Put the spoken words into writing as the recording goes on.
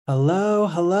Hello,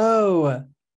 hello.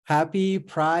 Happy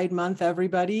Pride Month,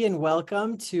 everybody, and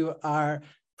welcome to our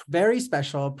very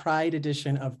special Pride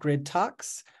edition of Grid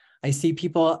Talks. I see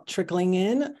people trickling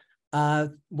in.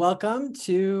 Welcome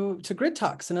to Grid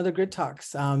Talks, another Grid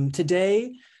Talks.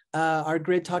 Today, our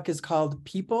Grid Talk is called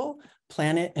People,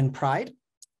 Planet, and Pride.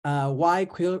 Why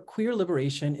queer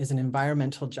liberation is an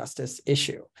environmental justice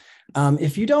issue.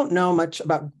 If you don't know much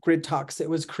about Grid Talks, it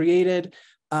was created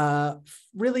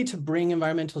really to bring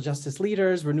environmental justice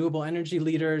leaders, renewable energy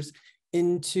leaders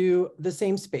into the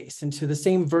same space, into the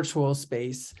same virtual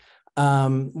space,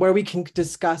 where we can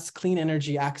discuss clean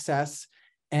energy access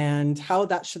and how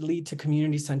that should lead to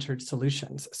community-centered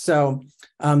solutions. So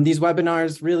these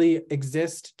webinars really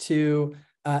exist to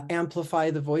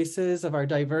amplify the voices of our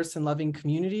diverse and loving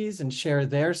communities and share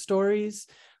their stories,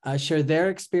 share their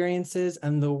experiences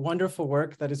and the wonderful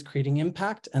work that is creating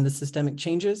impact and the systemic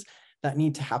changes that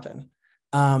need to happen.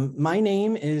 My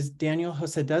name is Daniel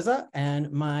Josedeza,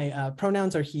 and my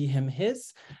pronouns are he, him,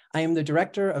 his. I am the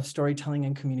Director of Storytelling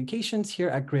and Communications here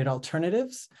at Grid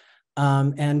Alternatives.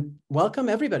 And welcome,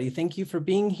 everybody. Thank you for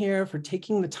being here, for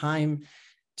taking the time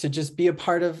to just be a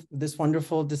part of this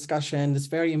wonderful discussion, this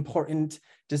very important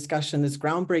discussion, this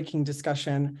groundbreaking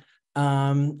discussion.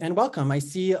 And welcome. I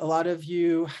see a lot of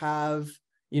you have,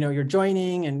 you're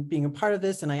joining and being a part of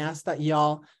this, and I ask that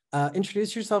y'all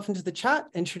introduce yourself into the chat,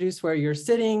 introduce where you're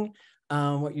sitting,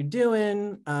 what you're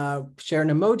doing, share an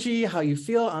emoji, how you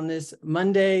feel on this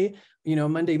Monday.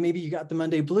 Monday, maybe you got the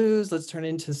Monday blues. Let's turn it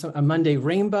into a Monday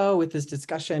rainbow with this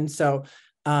discussion. So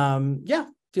yeah,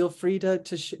 feel free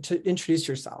to introduce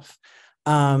yourself.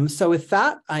 So with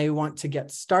that, I want to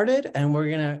get started, and we're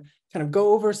gonna kind of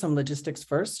go over some logistics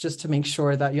first, just to make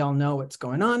sure that y'all know what's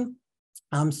going on.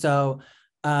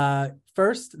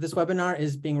 First, this webinar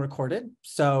is being recorded.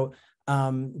 So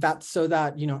that's so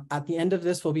that, at the end of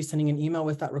this, we'll be sending an email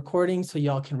with that recording so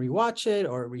y'all can rewatch it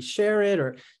or reshare it,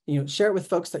 or, share it with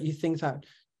folks that you think that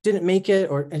didn't make it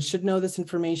and should know this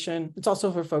information. It's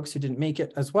also for folks who didn't make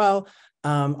it as well.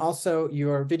 Also,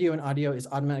 your video and audio is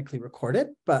automatically recorded,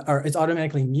 or it's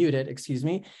automatically muted, excuse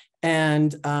me.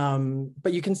 And,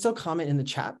 but you can still comment in the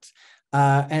chat.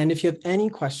 And if you have any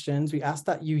questions, we ask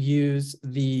that you use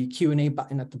the Q&A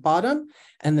button at the bottom,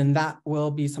 and then that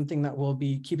will be something that we'll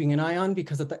be keeping an eye on,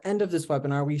 because at the end of this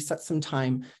webinar, we set some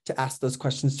time to ask those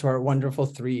questions to our wonderful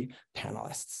 3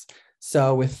 panelists.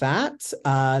 So with that,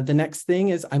 the next thing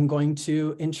is I'm going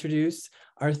to introduce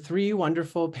our 3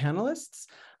 wonderful panelists.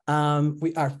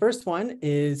 Our first one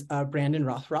is Brandon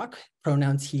Rothrock,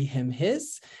 pronouns he, him,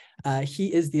 his.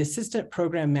 He is the Assistant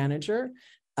Program Manager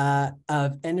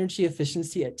of Energy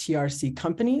Efficiency at TRC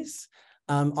Companies.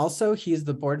 Also, he is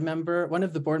the board member, one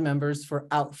of the board members for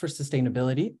Out for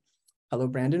Sustainability. Hello,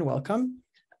 Brandon, welcome.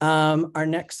 Our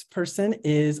next person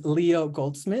is Leo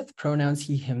Goldsmith, pronouns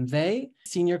he, him, they,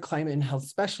 Senior Climate and Health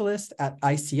Specialist at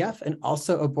ICF, and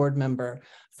also a board member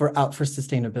for Out for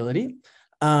Sustainability.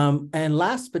 And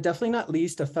last, but definitely not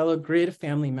least, a fellow Grid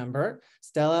family member,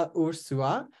 Stella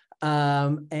Ursua,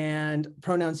 and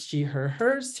pronouns she, her,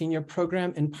 hers, Senior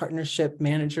Program and Partnership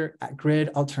Manager at Grid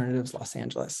Alternatives, Los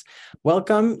Angeles.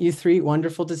 Welcome, you 3.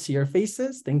 Wonderful to see your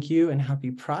faces. Thank you and happy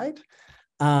Pride.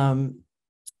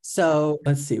 So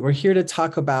let's see, we're here to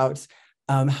talk about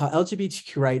how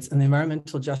LGBTQ rights and the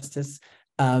environmental justice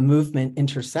movement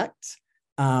intersect.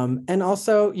 And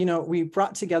also, we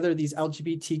brought together these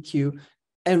LGBTQ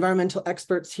environmental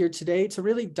experts here today to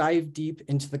really dive deep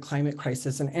into the climate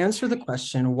crisis and answer the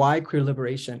question why queer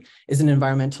liberation is an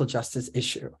environmental justice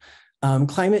issue.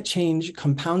 Climate change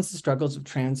compounds the struggles of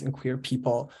trans and queer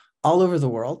people all over the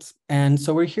world. And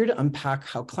so we're here to unpack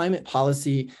how climate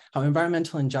policy, how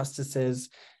environmental injustices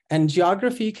and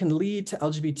geography can lead to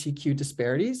LGBTQ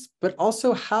disparities, but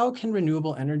also how can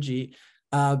renewable energy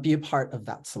be a part of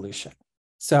that solution.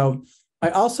 So I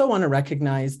also want to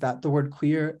recognize that the word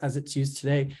queer, as it's used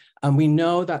today, we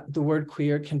know that the word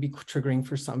queer can be triggering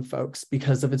for some folks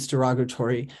because of its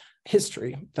derogatory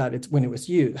history, that it's when it was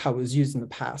used, how it was used in the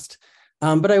past.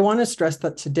 But I want to stress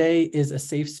that today is a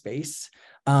safe space.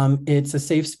 It's a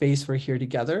safe space. We're here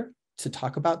together to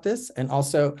talk about this, and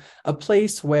also a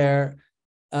place where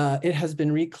it has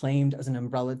been reclaimed as an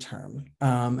umbrella term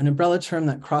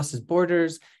that crosses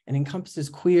borders and encompasses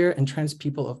queer and trans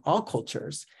people of all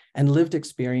cultures and lived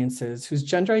experiences whose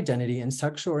gender identity and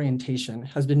sexual orientation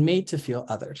has been made to feel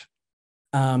othered.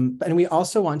 And we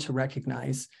also want to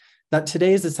recognize that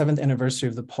today is the 7th anniversary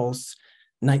of the Pulse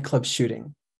nightclub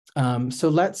shooting. So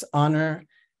let's honor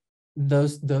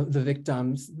the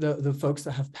victims, the folks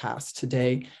that have passed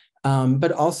today,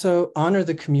 but also honor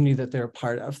the community that they're a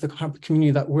part of, the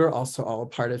community that we're also all a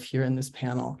part of here in this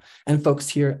panel, and folks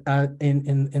here as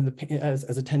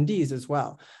attendees as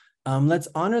well. Let's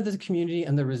honor the community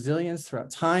and the resilience throughout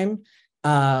time,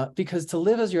 because to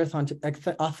live as your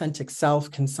authentic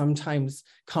self can sometimes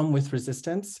come with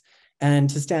resistance, and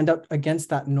to stand up against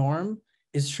that norm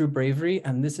is true bravery,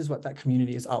 and this is what that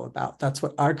community is all about. That's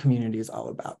what our community is all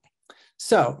about.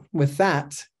 So with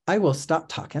that, I will stop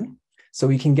talking so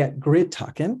we can get grid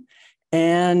talking.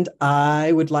 And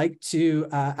I would like to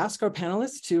ask our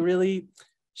panelists to really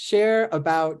share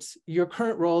about your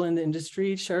current role in the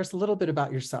industry, share us a little bit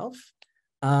about yourself,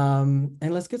 and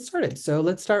let's get started. So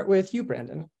let's start with you,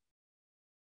 Brandon.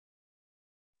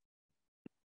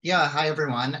 Yeah, hi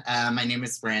everyone. My name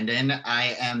is Brandon.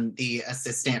 I am the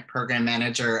Assistant Program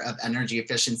Manager of Energy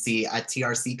Efficiency at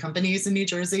TRC Companies in New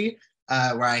Jersey,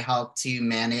 where I help to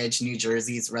manage New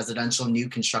Jersey's residential new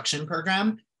construction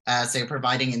program. So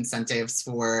providing incentives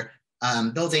for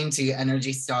building to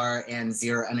Energy Star and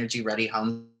Zero Energy Ready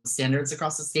home standards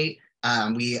across the state.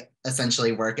 We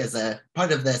essentially work as a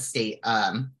part of the state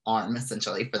arm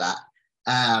essentially for that.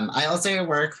 I also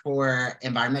work for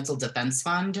Environmental Defense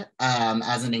Fund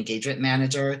as an engagement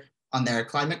manager on their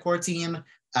climate core team,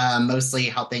 mostly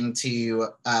helping to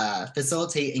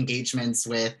facilitate engagements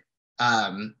with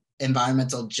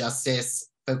environmental justice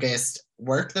focused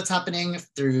work that's happening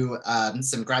through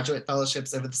some graduate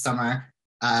fellowships over the summer.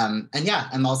 And yeah,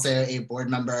 I'm also a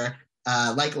board member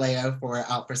like Leo for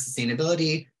Out for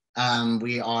Sustainability.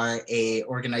 We are an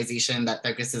organization that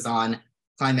focuses on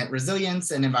climate resilience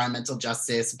and environmental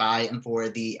justice by and for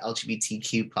the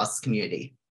LGBTQ plus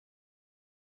community.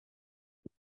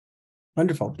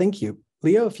 Wonderful, thank you.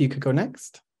 Leo, if you could go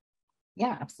next.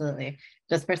 Yeah, absolutely.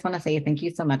 Just first want to say thank you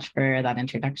so much for that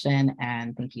introduction,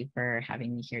 and thank you for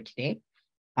having me here today.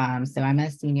 So I'm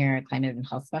a senior climate and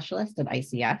health specialist at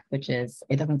ICF, which is,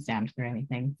 it doesn't stand for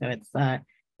anything. So it's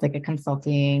like a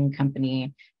consulting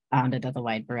company that does a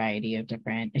wide variety of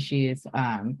different issues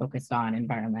focused on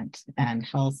environment and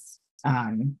health.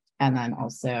 And then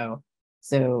also,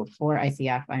 so for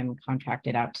ICF, I'm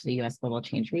contracted out to the U.S. Global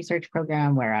Change Research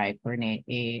Program, where I coordinate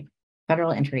a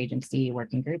federal interagency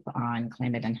working group on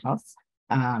climate and health.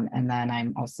 And then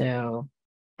I'm also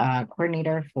a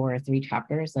coordinator for 3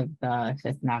 chapters of the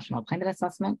 5th National Climate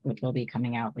Assessment, which will be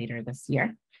coming out later this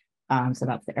year. So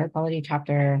that's the air quality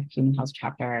chapter, human health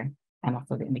chapter, and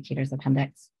also the indicators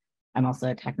appendix. I'm also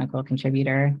a technical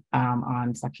contributor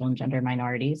on sexual and gender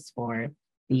minorities for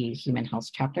the human health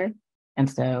chapter. And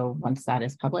so once that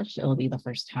is published, it will be the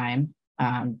first time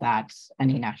that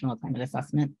any national climate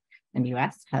assessment in the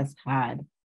US has had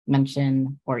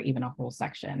mention or even a whole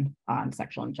section on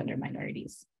sexual and gender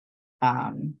minorities.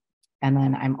 And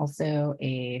then I'm also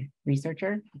a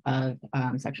researcher of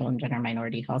sexual and gender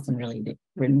minority health and really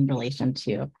in relation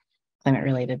to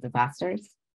climate-related disasters.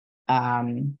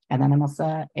 And then I'm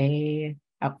also a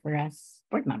Out for Us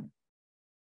board member.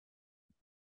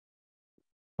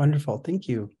 Wonderful, thank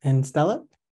you. And Stella?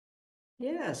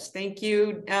 Yes, thank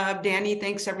you, Danny.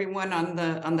 Thanks everyone on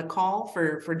the call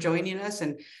for joining us,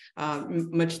 and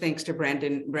much thanks to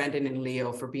Brandon and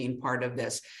Leo for being part of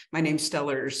this. My name's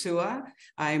Stella Ursua.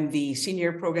 I'm the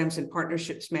Senior Programs and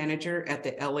Partnerships Manager at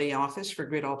the LA office for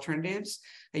Grid Alternatives.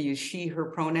 I use she,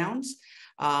 her pronouns.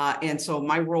 And so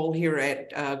my role here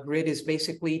at Grid is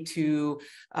basically to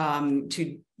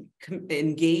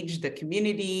engage the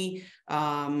community,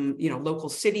 local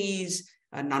cities,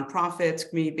 nonprofits,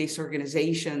 community-based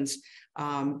organizations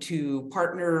to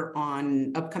partner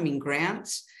on upcoming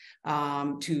grants,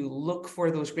 to look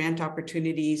for those grant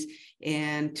opportunities,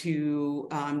 and to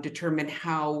determine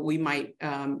how we might,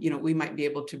 be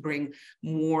able to bring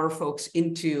more folks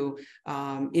into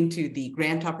the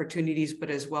grant opportunities, but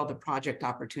as well the project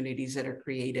opportunities that are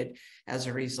created as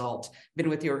a result. Been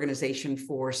with the organization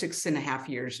for 6.5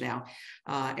 years now,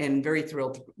 and very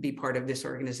thrilled to be part of this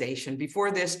organization. Before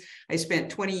this, I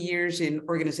spent 20 years in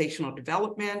organizational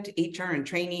development, HR, and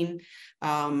training.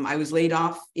 I was laid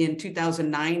off in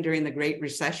 2009 during the Great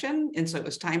Recession, and so it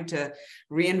was time to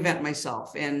reinvent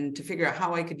myself and to figure out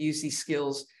how I could use these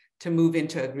skills to move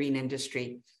into a green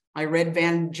industry. I read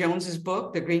Van Jones's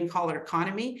book, The Green Collar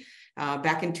Economy,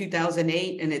 back in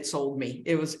 2008, and it sold me.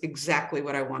 It was exactly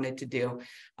what I wanted to do.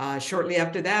 Shortly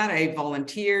after that, I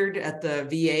volunteered at the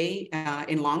VA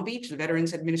in Long Beach, the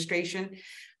Veterans Administration,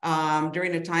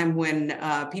 during a time when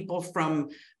people from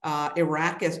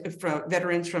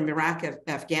veterans from Iraq,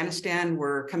 Afghanistan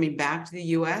were coming back to the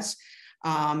US.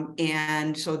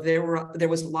 And so there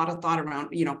was a lot of thought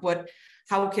around,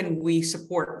 how can we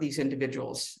support these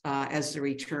individuals as they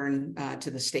return to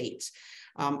the States?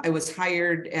 I was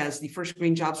hired as the first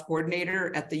Green Jobs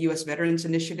Coordinator at the U.S. Veterans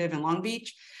Initiative in Long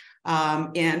Beach.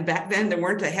 And back then there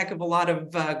weren't a heck of a lot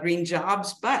of green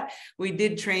jobs, but we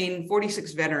did train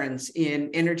 46 veterans in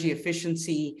energy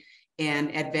efficiency and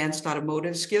advanced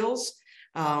automotive skills.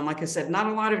 Like I said, not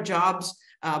a lot of jobs,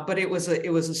 but it was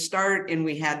a start, and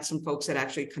we had some folks that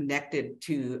actually connected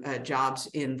to jobs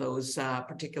in those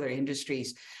particular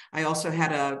industries. I also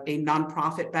had a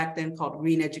nonprofit back then called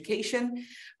Green Education,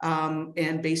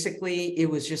 and basically it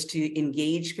was just to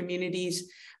engage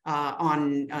communities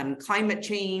on climate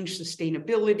change,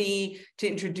 sustainability, to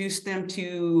introduce them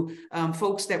to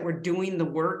folks that were doing the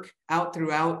work out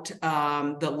throughout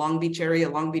the Long Beach area,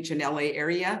 Long Beach and LA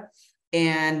area.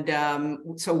 And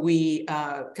so we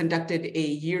conducted a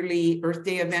yearly Earth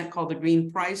Day event called the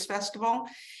Green Prize Festival,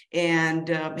 and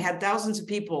had thousands of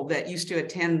people that used to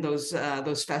attend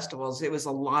those festivals. It was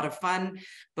a lot of fun,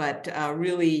 but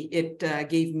really it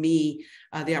gave me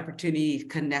the opportunity to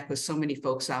connect with so many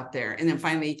folks out there. And then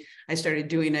finally, I started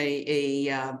doing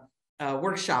a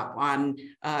workshop on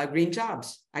green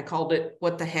jobs. I called it,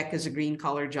 "What the heck is a green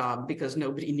collar job?" because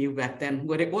nobody knew back then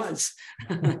what it was.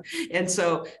 And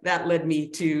so that led me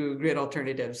to Grid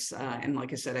Alternatives. And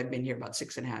like I said, I've been here about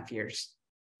 6.5 years.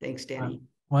 Thanks, Danny.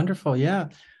 Wonderful. Yeah.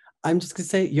 I'm just gonna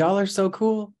say, y'all are so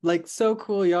cool, like so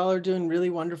cool. Y'all are doing really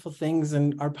wonderful things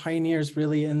and are pioneers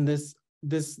really in this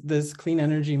clean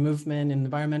energy movement and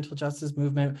environmental justice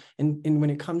movement, and when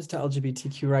it comes to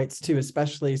LGBTQ rights too,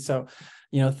 especially. So,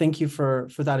 thank you for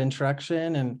that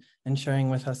introduction and sharing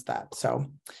with us that. So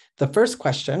the first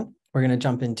question, we're going to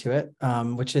jump into it,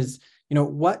 which is,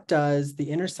 what does the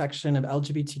intersection of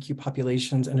LGBTQ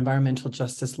populations and environmental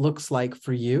justice looks like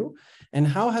for you? And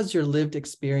how has your lived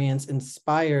experience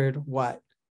inspired what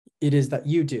it is that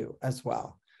you do as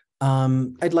well?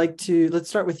 Let's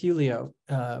start with you, Leo,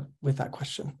 with that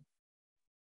question.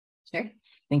 Sure.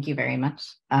 Thank you very much.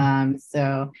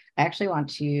 So I actually want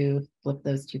to flip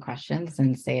those two questions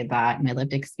and say that my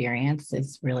lived experience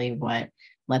is really what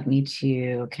led me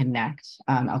to connect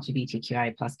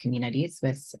LGBTQI+ communities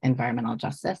with environmental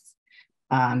justice.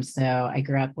 So I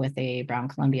grew up with a brown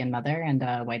Colombian mother and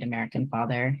a white American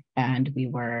father, and we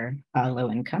were low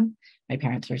income. My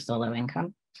parents were still low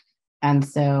income. And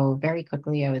so very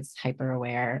quickly, I was hyper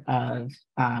aware of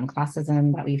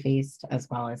classism that we faced, as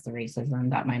well as the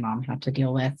racism that my mom had to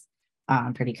deal with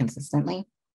pretty consistently.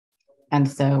 And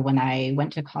so when I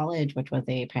went to college, which was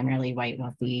a primarily white,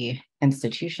 wealthy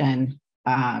institution,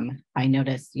 I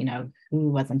noticed, who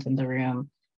wasn't in the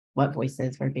room, what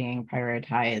voices were being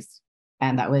prioritized.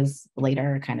 And that was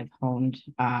later kind of honed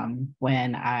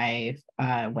when I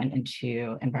went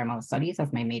into environmental studies,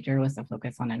 as my major was a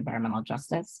focus on environmental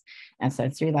justice. And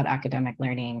so through that academic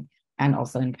learning and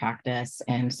also in practice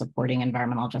and supporting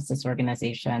environmental justice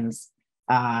organizations,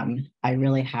 I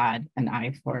really had an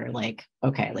eye for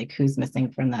who's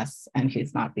missing from this and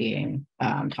who's not being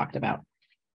talked about.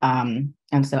 And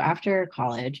so after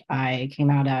college, I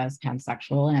came out as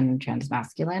pansexual and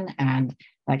transmasculine, and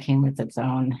that came with its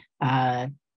own,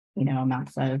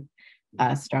 amounts of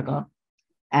struggle.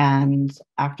 And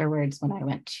afterwards, when I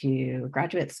went to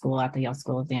graduate school at the Yale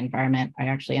School of the Environment, I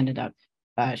actually ended up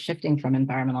shifting from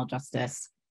environmental justice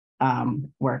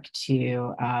work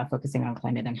to focusing on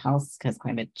climate and health, because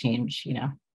climate change,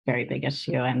 very big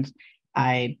issue. And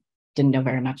I didn't know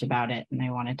very much about it, and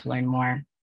I wanted to learn more.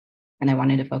 And I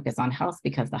wanted to focus on health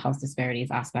because the health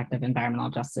disparities aspect of environmental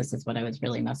justice is what I was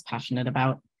really most passionate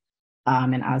about.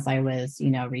 And as I was,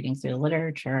 reading through the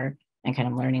literature and kind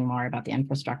of learning more about the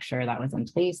infrastructure that was in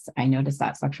place, I noticed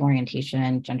that sexual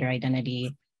orientation, gender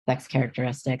identity, sex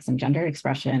characteristics, and gender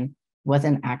expression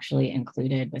wasn't actually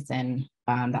included within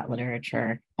that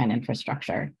literature and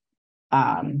infrastructure.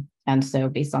 And so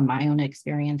based on my own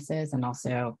experiences and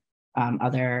also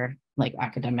other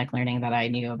academic learning that I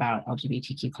knew about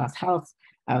LGBTQ+ health,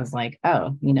 I was like,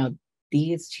 oh,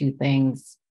 these two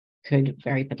things could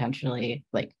very potentially,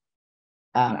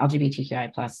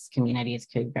 LGBTQI+ communities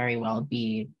could very well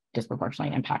be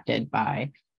disproportionately impacted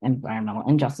by environmental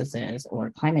injustices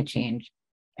or climate change.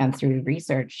 And through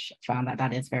research, found that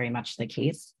that is very much the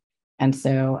case. And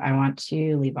so I want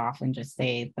to leave off and just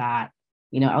say that,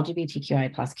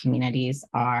 LGBTQI+ communities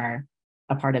are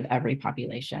a part of every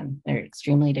population. They're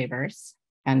extremely diverse.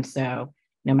 And so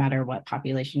no matter what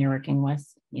population you're working with,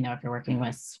 if you're working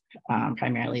with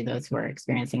primarily those who are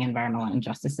experiencing environmental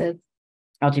injustices,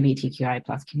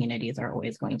 LGBTQI+ communities are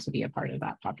always going to be a part of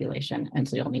that population. And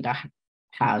so you'll need to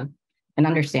have an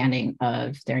understanding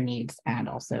of their needs and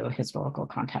also historical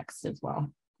context as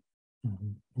well.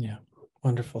 Mm-hmm. Yeah,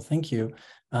 wonderful. Thank you.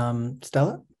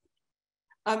 Stella?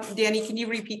 Danny, can you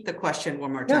repeat the question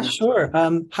one more Yeah, time? sure.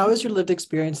 How has your lived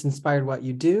experience inspired what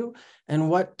you do? And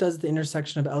what does the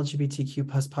intersection of LGBTQ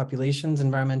plus populations,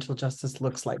 environmental justice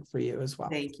looks like for you as well?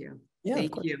 Thank you. Yeah,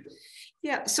 Thank you.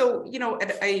 Yeah, so,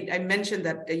 I mentioned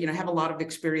that, I have a lot of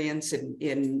experience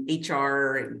in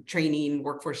HR and training,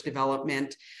 workforce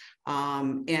development.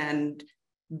 And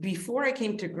before I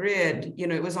came to GRID,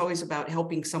 it was always about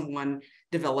helping someone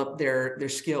develop their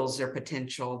skills, their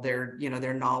potential, their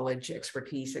knowledge,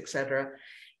 expertise, et cetera.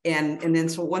 And then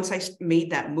so once I made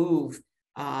that move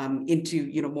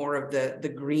into, more of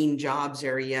the green jobs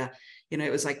area,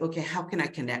 it was like, okay, how can I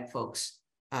connect folks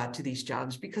to these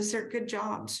jobs, because they're good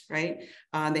jobs, right?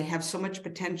 They have so much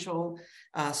potential,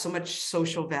 so much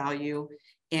social value.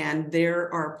 And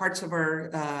there are parts of our,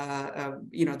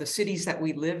 the cities that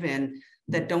we live in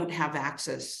that don't have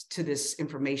access to this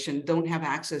information, don't have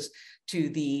access to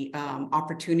the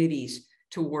opportunities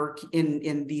to work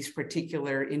in these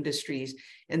particular industries.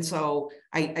 And so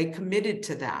I committed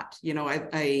to that.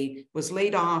 I was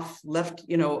laid off, left,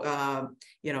 a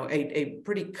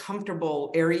pretty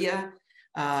comfortable area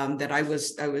that I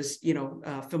was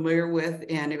familiar with.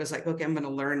 And it was like, okay, I'm going to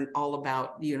learn all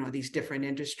about, these different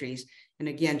industries. And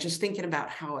again, just thinking about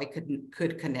how I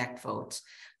could connect folks.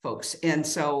 And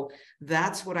so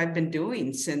that's what I've been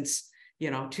doing since,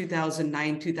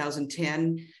 2009,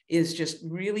 2010, is just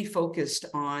really focused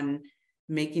on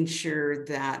making sure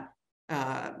that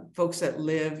folks that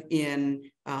live in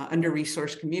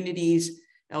under-resourced communities,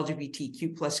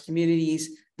 LGBTQ plus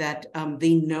communities, that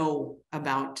they know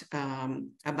about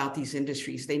these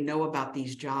industries, they know about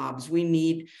these jobs. We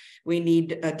need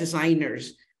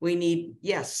designers. We need,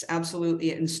 yes,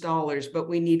 absolutely, installers, but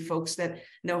we need folks that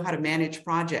know how to manage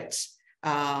projects,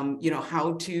 how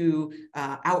to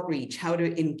outreach, how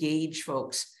to engage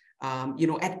folks,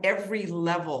 at every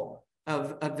level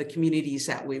of the communities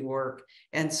that we work.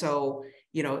 And so,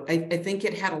 I think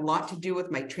it had a lot to do with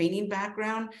my training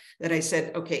background, that I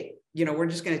said, okay, we're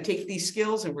just going to take these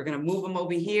skills and we're going to move them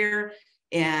over here.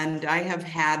 And I have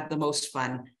had the most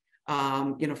fun,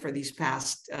 for these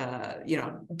past,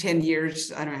 10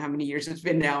 years. I don't know how many years it's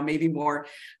been now, maybe more.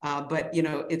 But,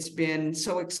 it's been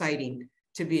so exciting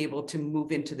to be able to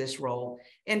move into this role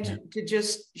and to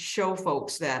just show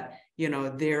folks that,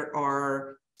 there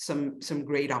are some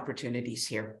great opportunities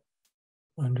here.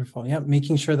 Wonderful. Yeah,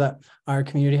 making sure that our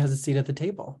community has a seat at the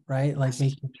table, right? Like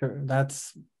making sure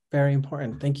that's very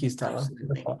important. Thank you, Stella.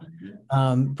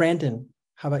 Brandon,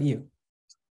 how about you?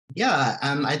 Yeah,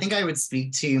 I think I would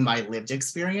speak to my lived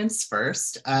experience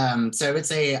first. So I would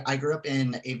say I grew up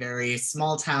in a very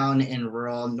small town in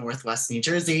rural Northwest New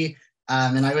Jersey.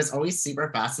 And I was always super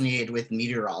fascinated with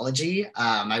meteorology.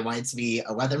 I wanted to be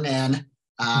a weatherman.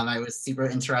 I was super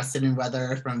interested in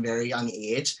weather from a very young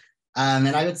age. And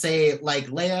I would say, like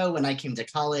Leo, when I came to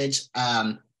college,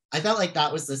 I felt like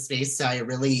that was the space that I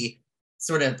really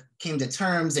sort of came to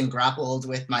terms and grappled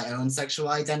with my own sexual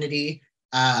identity,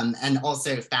 and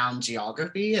also found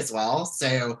geography as well.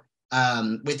 So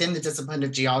within the discipline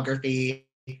of geography,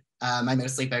 I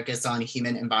mostly focus on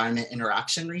human-environment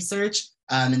interaction research.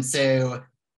 And so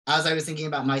as I was thinking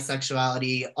about my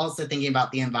sexuality, also thinking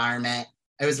about the environment,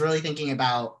 I was really thinking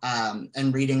about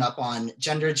and reading up on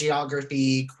gender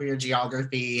geography, queer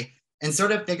geography, and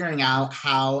sort of figuring out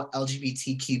how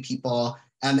LGBTQ people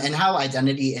and how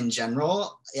identity in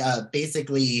general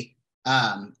basically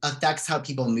affects how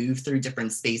people move through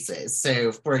different spaces.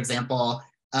 So, for example,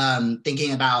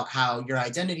 thinking about how your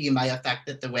identity might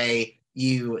affect the way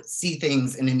you see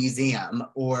things in a museum,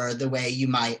 or the way you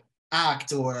might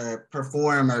act or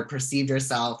perform or perceive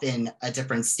yourself in a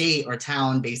different state or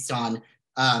town based on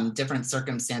different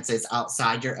circumstances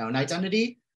outside your own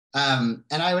identity. And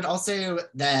I would also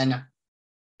then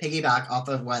piggyback off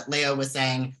of what Leo was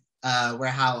saying, where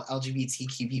how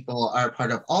LGBTQ people are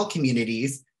part of all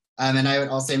communities. And I would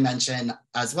also mention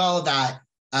as well that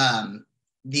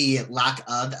the lack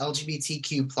of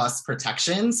LGBTQ plus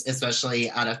protections, especially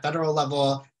at a federal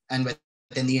level and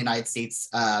within the United States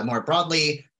more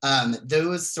broadly,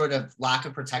 those sort of lack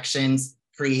of protections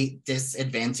create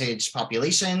disadvantaged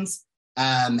populations.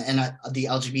 And the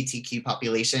LGBTQ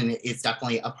population is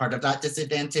definitely a part of that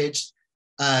disadvantaged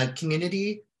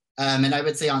community. And I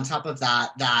would say on top of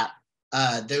that,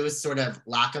 those sort of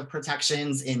lack of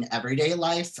protections in everyday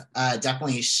life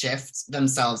definitely shift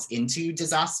themselves into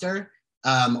disaster,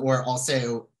 or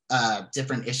also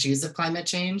different issues of climate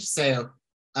change. So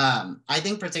I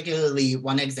think particularly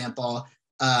one example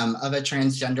of a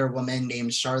transgender woman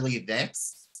named Charlie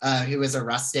Vicks, who was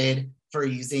arrested for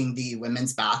using the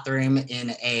women's bathroom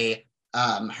in a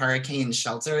hurricane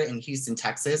shelter in Houston,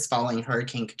 Texas, following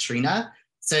Hurricane Katrina.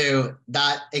 So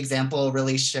that example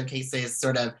really showcases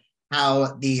sort of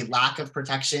how the lack of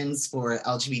protections for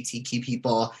LGBTQ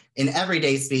people in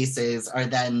everyday spaces are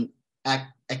then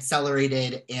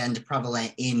accelerated and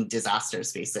prevalent in disaster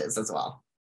spaces as well.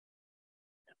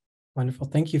 Wonderful.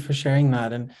 Thank you for sharing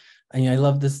that. And I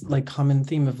love this like common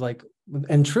theme of like,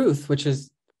 and truth, which is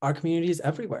our community is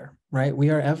everywhere, right? We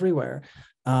are everywhere.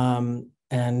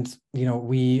 And, you know,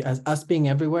 we, as us being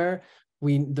everywhere,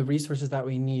 the resources that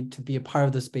we need to be a part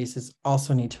of the spaces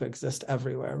also need to exist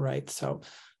everywhere, right? So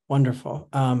wonderful.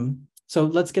 So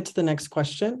let's get to the next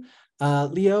question.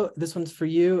 Leo, this one's for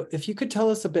you. If you could tell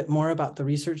us a bit more about the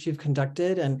research you've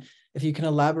conducted, and if you can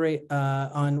elaborate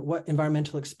on what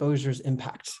environmental exposures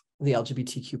impact the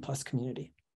LGBTQ plus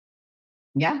community.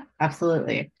 Yeah,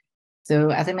 absolutely. So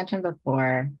as I mentioned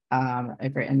before,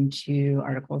 I've written 2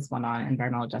 articles, one on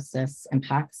environmental justice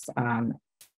impacts and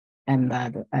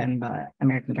the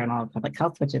American Journal of Public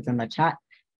Health, which is in the chat,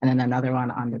 and then another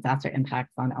one on disaster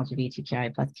impacts on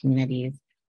LGBTQI plus communities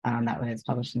that was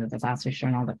published in the Disasters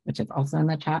Journal, which is also in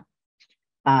the chat.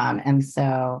 And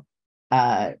so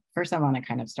first I want to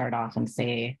kind of start off and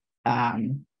say,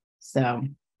 so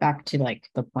back to like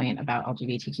the point about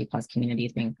LGBTQ plus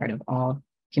communities being part of all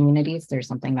communities, there's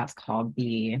something that's called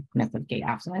the myth of gay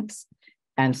affluence.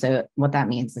 And so what that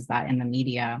means is that in the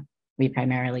media, we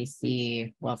primarily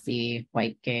see wealthy,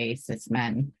 white, gay, cis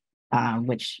men,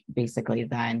 which basically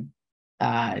then,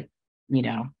 you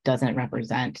know, doesn't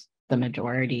represent the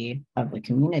majority of the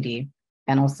community,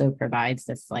 and also provides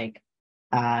this like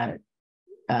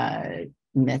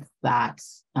myth that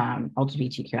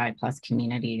LGBTQI plus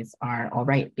communities are all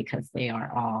right because they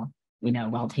are all, you know,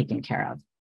 well taken care of.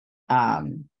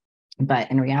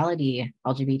 But in reality,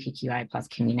 LGBTQI plus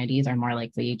communities are more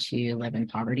likely to live in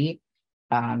poverty.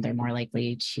 They're more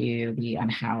likely to be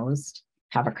unhoused,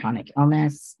 have a chronic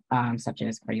illness, such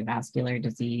as cardiovascular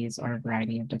disease or a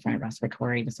variety of different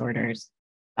respiratory disorders.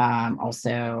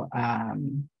 Also,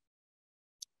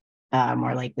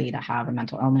 more likely to have a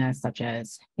mental illness such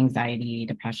as anxiety,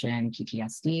 depression,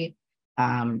 PTSD,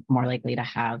 more likely to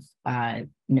have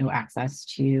no access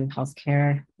to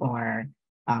healthcare or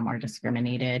are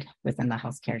discriminated within the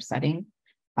healthcare setting,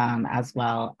 as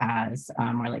well as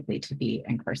more likely to be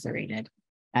incarcerated.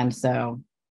 And so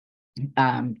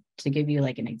to give you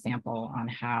like an example on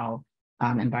how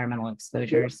environmental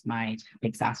exposures might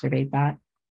exacerbate that.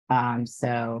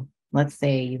 So let's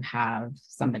say you have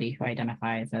somebody who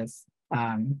identifies as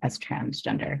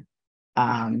transgender.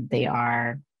 They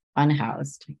are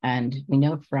unhoused, and we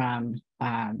know from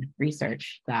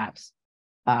research that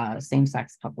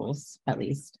same-sex couples, at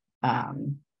least,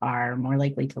 are more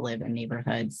likely to live in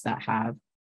neighborhoods that have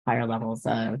higher levels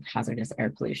of hazardous air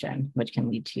pollution, which can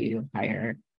lead to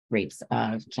higher rates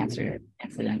of cancer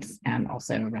incidence and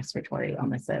also respiratory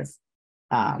illnesses,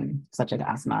 such as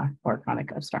asthma or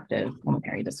chronic obstructive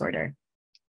pulmonary disorder.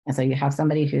 And so you have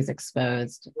somebody who's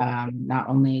exposed not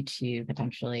only to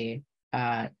potentially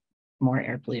more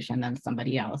air pollution than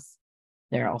somebody else,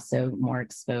 they're also more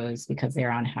exposed because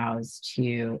they're unhoused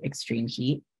to extreme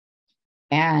heat,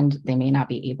 and they may not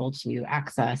be able to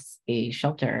access a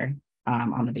shelter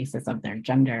on the basis of their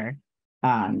gender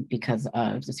because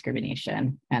of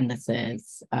discrimination. And this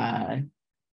is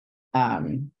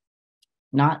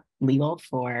not legal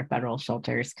for federal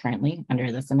shelters currently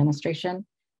under this administration,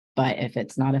 but if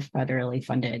it's not a federally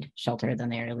funded shelter, then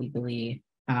they are legally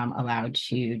allowed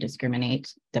to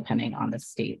discriminate depending on the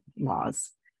state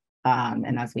laws.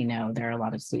 And as we know, there are a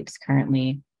lot of states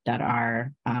currently that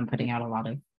are putting out a lot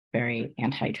of very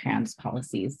anti-trans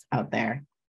policies out there.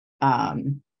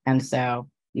 And so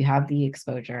you have the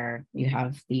exposure, you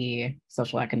have the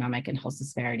social, economic, and health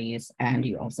disparities, and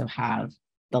you also have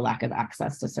the lack of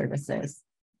access to services.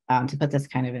 To put this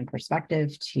kind of in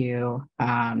perspective to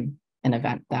an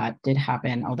event that did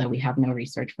happen, although we have no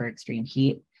research for extreme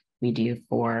heat, we do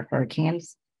for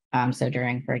hurricanes. So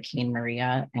during Hurricane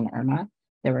Maria and Irma,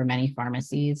 there were many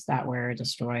pharmacies that were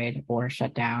destroyed or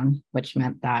shut down, which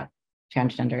meant that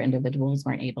transgender individuals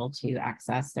weren't able to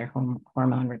access their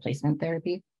hormone replacement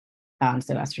therapy,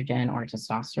 so estrogen or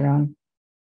testosterone.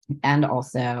 And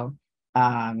also,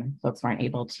 folks weren't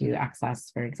able to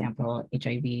access, for example,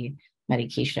 HIV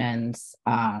medications.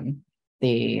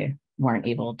 They weren't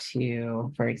able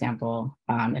to, for example,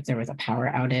 if there was a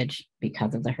power outage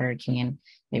because of the hurricane,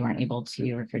 they weren't able to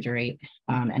refrigerate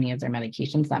any of their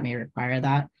medications that may require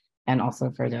that. And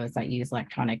also for those that use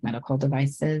electronic medical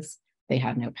devices, they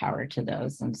had no power to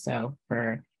those. And so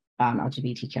for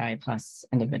LGBTQI plus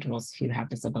individuals who have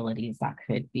disabilities, that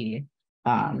could be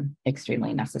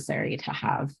extremely necessary to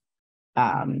have.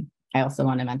 I also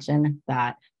want to mention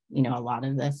that, you know, a lot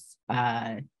of this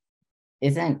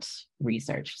isn't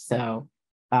research. So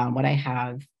what I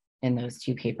have in those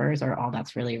 2 papers are all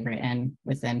that's really written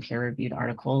within peer-reviewed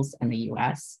articles in the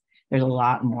US. There's a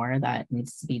lot more that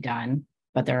needs to be done,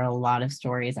 but there are a lot of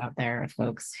stories out there of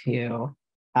folks who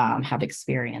have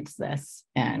experienced this.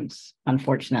 And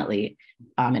unfortunately,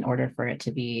 in order for it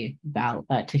to be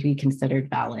considered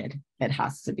valid, it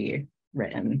has to be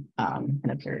written in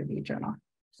a peer-reviewed journal.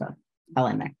 So I'll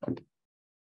end there.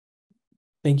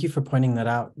 Thank you for pointing that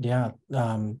out. Yeah,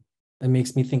 it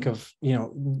makes me think of,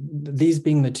 these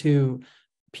being the 2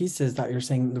 pieces that you're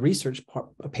saying, the research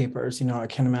papers, I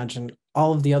can imagine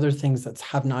all of the other things that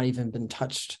have not even been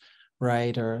touched,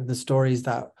 right? Or the stories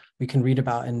that we can read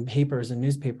about in papers and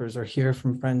newspapers or hear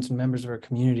from friends and members of our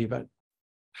community, but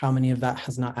how many of that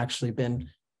has not actually been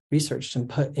researched and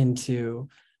put into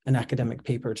an academic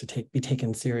paper to be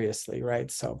taken seriously, right?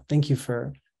 So thank you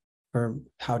for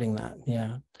touting that.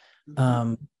 Yeah.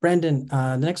 Brandon,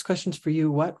 the next question is for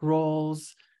you. What role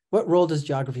does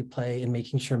geography play in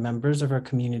making sure members of our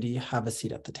community have a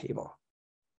seat at the table?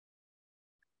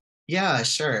 Yeah,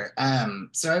 sure.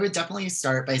 So I would definitely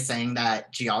start by saying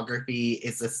that geography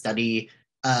is the study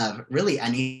of really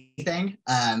anything,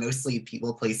 mostly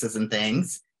people, places, and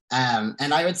things.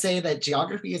 And I would say that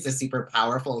geography is a super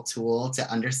powerful tool to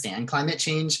understand climate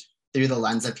change through the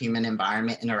lens of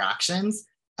human-environment interactions.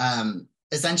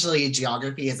 Essentially,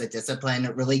 geography as a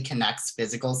discipline really connects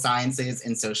physical sciences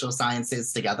and social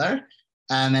sciences together.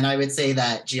 And I would say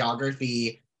that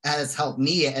geography has helped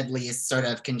me at least sort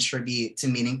of contribute to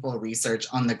meaningful research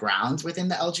on the ground within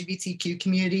the LGBTQ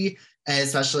community,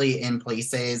 especially in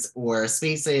places or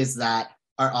spaces that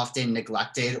are often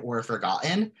neglected or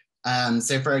forgotten.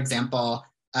 So for example,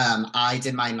 I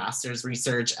did my master's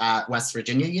research at West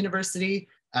Virginia University,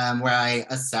 where I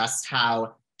assessed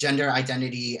how gender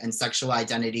identity and sexual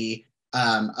identity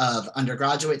of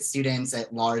undergraduate students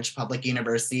at large public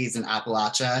universities in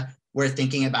Appalachia were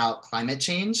thinking about climate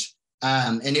change.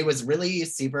 And it was really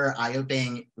super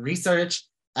eye-opening research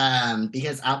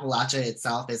because Appalachia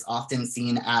itself is often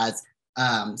seen as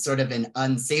sort of an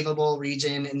unsavable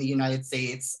region in the United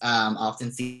States,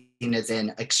 often seen as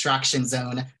an extraction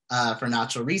zone for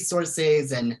natural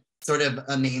resources, and sort of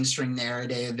a mainstream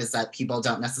narrative is that people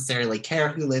don't necessarily care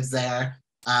who lives there,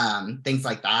 things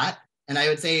like that. And I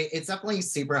would say it's definitely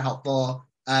super helpful,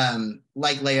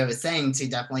 like Leo was saying, to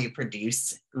definitely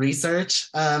produce research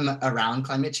around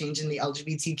climate change in the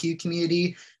LGBTQ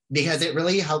community, because it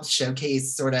really helps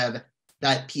showcase sort of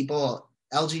that people,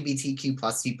 LGBTQ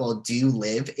plus people, do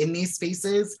live in these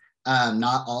spaces.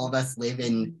 Not all of us live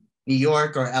in New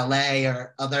York or LA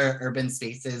or other urban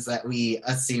spaces that we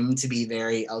assume to be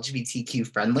very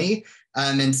LGBTQ friendly.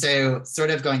 And so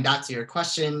sort of going back to your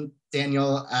question,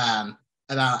 Daniel,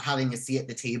 about having a seat at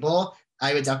the table,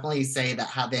 I would definitely say that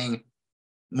having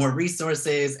more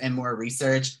resources and more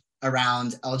research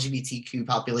around LGBTQ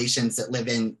populations that live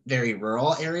in very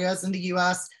rural areas in the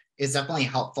US is definitely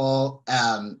helpful,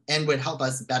 and would help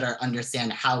us better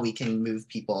understand how we can move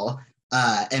people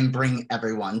and bring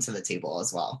everyone to the table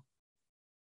as well.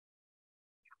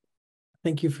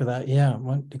 Thank you for that. Yeah,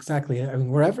 exactly. I mean,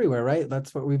 we're everywhere, right?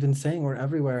 That's what we've been saying. We're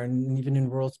everywhere, and even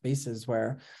in rural spaces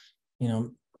where,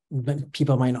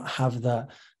 people might not have the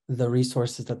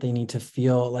resources that they need to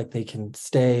feel like they can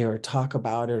stay or talk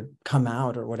about or come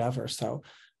out or whatever. So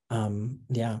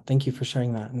yeah, thank you for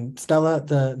sharing that. And Stella,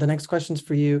 the next question's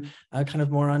for you, kind of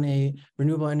more on a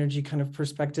renewable energy kind of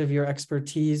perspective, your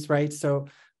expertise, right? So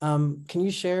can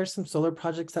you share some solar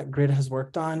projects that Grid has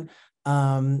worked on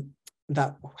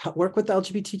that work with the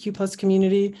LGBTQ plus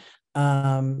community?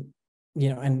 And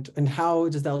how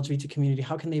does the LGBT community,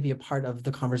 how can they be a part of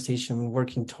the conversation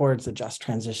working towards a just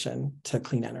transition to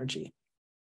clean energy?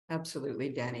 Absolutely,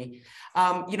 Danny.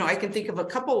 I can think of a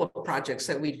couple of projects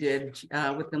that we did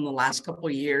within the last couple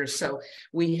of years. So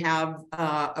we have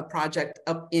a project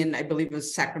up in, I believe it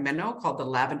was Sacramento, called the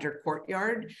Lavender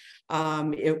Courtyard.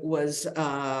 It was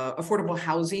affordable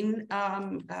housing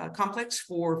complex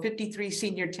for 53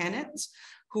 senior tenants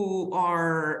who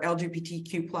are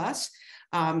LGBTQ plus.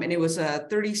 And it was a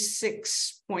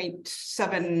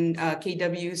 36.7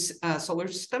 kW solar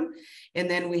system. And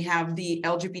then we have the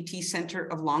LGBT Center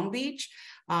of Long Beach.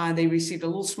 They received a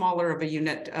little smaller of a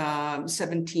unit,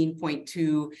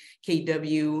 17.2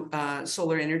 kW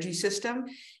solar energy system.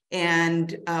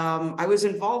 And I was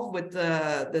involved with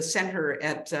the center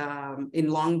in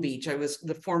Long Beach. I was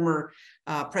the former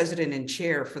president and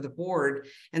chair for the board.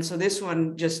 And so this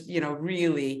one just,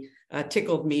 really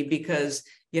tickled me because,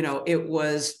 it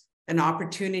was an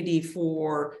opportunity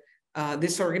for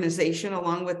this organization,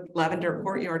 along with Lavender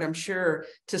Courtyard, I'm sure,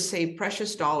 to save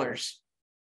precious dollars,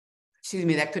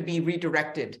 that could be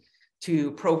redirected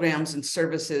to programs and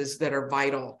services that are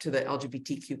vital to the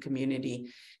LGBTQ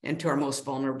community and to our most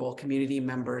vulnerable community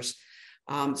members.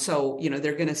 So,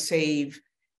 they're going to save,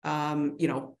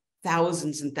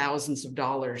 thousands and thousands of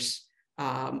dollars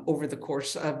over the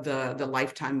course of the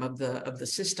lifetime of the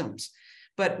systems.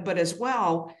 But as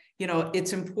well,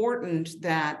 it's important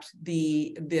that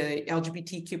the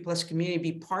LGBTQ plus community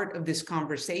be part of this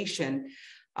conversation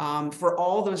for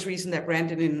all those reasons that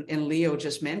Brandon and Leo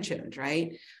just mentioned,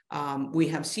 right? We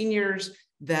have seniors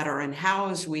that are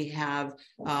unhoused. We have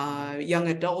young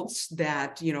adults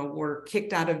that, were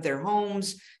kicked out of their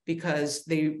homes because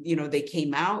they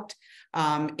came out.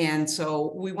 And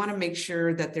so we want to make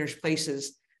sure that there's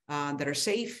places that are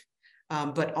safe,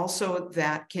 but also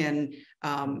that can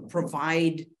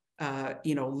provide,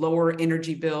 lower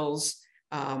energy bills,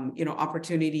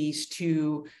 opportunities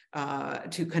to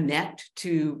connect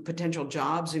to potential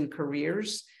jobs and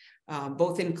careers,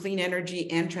 both in clean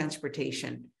energy and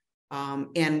transportation,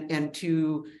 and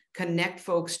to connect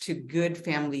folks to good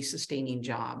family sustaining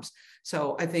jobs.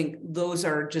 So I think those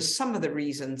are just some of the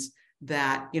reasons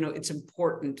that, it's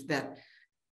important that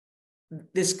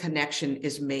this connection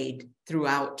is made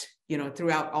throughout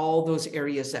all those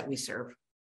areas that we serve.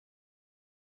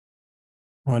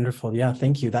 Wonderful. Yeah,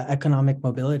 thank you. That economic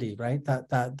mobility, right?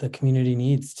 That the community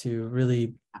needs to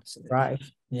really thrive.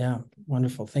 Yeah,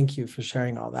 wonderful. Thank you for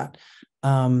sharing all that.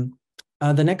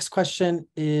 The next question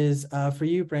is for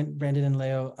you, Brandon and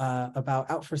Leo,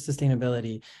 about Out for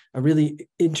Sustainability, a really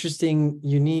interesting,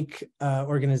 unique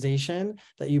organization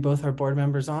that you both are board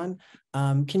members on.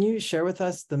 Can you share with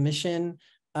us the mission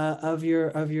of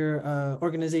your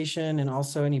organization, and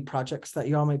also any projects that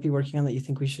you all might be working on that you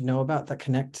think we should know about that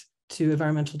connect to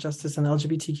environmental justice and the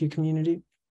LGBTQ community?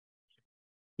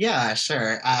 Yeah,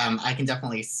 sure. I can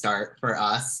definitely start for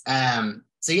us.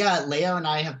 So yeah, Leo and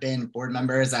I have been board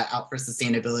members at Out for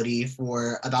Sustainability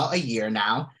for about a year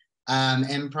now.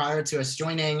 And prior to us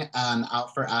joining,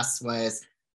 Out for Us was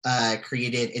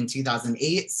created in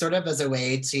 2008, sort of as a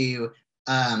way to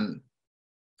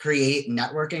create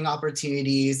networking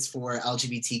opportunities for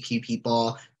LGBTQ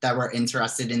people that were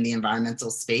interested in the environmental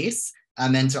space.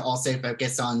 And to also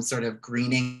focus on sort of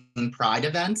greening Pride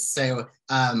events. So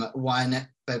one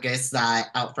focus that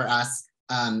Out for Us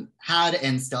had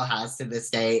and still has to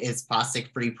this day is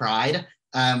Plastic Free Pride,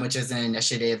 which is an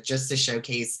initiative just to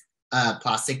showcase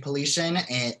plastic pollution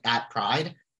at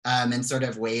Pride, and sort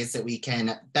of ways that we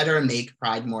can better make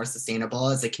Pride more sustainable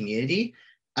as a community.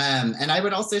 And I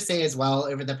would also say as well,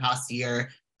 over the past year,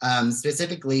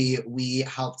 specifically, we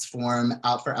helped form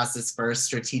Out for Us's first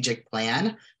strategic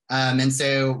plan. And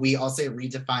so we also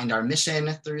redefined our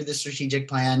mission through the strategic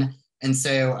plan. And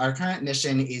so our current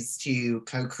mission is to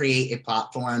co-create a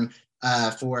platform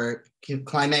for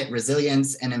climate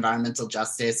resilience and environmental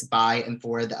justice by and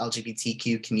for the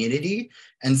LGBTQ community.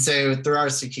 And so through our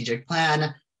strategic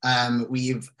plan,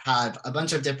 we've had a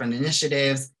bunch of different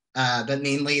initiatives, but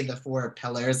mainly the 4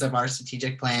 pillars of our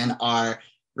strategic plan are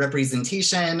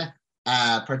representation,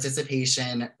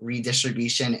 participation,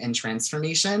 redistribution, and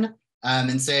transformation.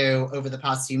 And so over the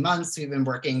past few months, we've been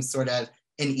working sort of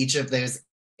in each of those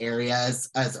areas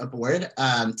as a board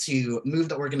to move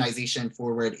the organization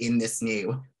forward in this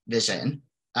new vision.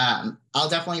 I'll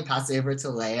definitely pass it over to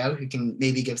Leo, who can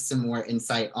maybe give some more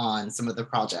insight on some of the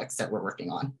projects that we're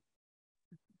working on.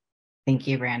 Thank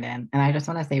you, Brandon. And I just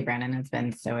want to say Brandon has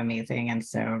been so amazing and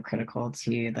so critical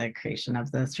to the creation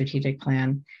of the strategic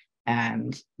plan.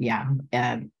 And yeah,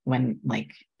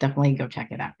 definitely go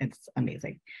check it out. It's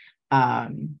amazing.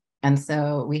 And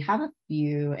so we have a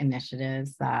few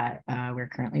initiatives that we're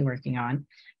currently working on.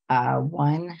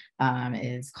 One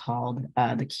is called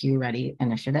the Q Ready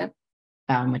Initiative,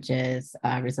 which is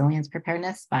resilience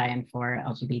preparedness by and for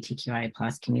LGBTQI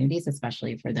plus communities,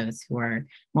 especially for those who are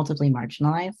multiply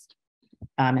marginalized.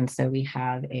 And so we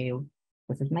have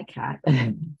this is my cat,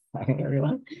 sorry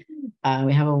everyone.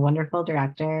 We have a wonderful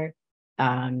director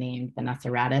named Vanessa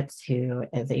Raditz, who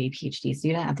is a PhD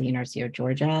student at the University of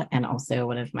Georgia and also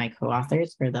one of my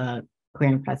co-authors for the Queer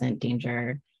and Present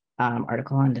Danger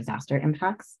article on disaster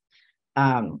impacts.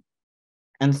 And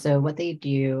so what they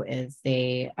do is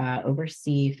they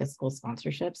oversee fiscal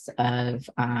sponsorships of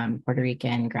Puerto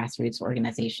Rican grassroots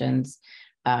organizations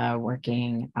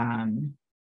working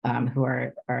who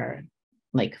are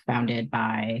like founded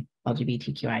by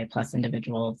LGBTQI plus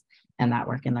individuals and that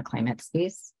work in the climate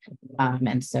space.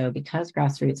 And so because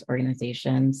grassroots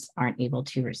organizations aren't able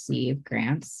to receive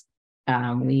grants,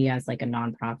 we as like a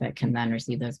nonprofit can then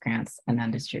receive those grants and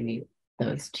then distribute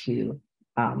those to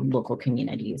local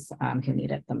communities who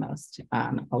need it the most.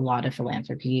 A lot of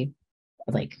philanthropy,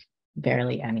 like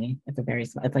barely any. It's a very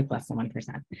small, it's like less than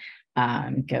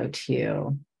 1%, go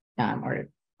to, or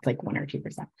it's like 1 or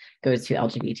 2% goes to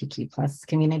LGBTQ plus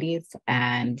communities,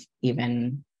 and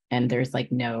there's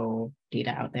like no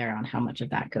data out there on how much of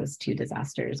that goes to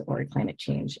disasters or climate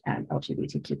change and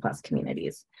LGBTQ plus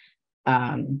communities.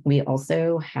 We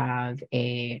also have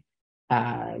we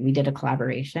did a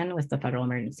collaboration with the Federal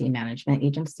Emergency Management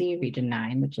Agency, Region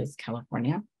 9, which is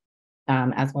California,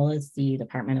 as well as the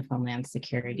Department of Homeland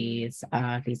Security's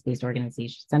Faith-Based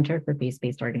Organization Center for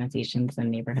Faith-Based Organizations and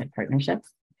Neighborhood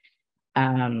Partnerships.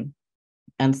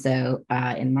 And so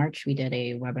in March, we did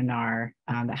a webinar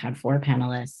that had 4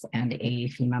 panelists and a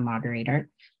FEMA moderator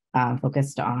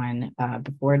focused on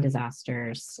before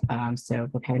disasters, so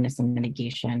preparedness and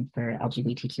mitigation for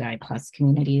LGBTQI plus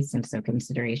communities, and so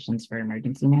considerations for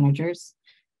emergency managers.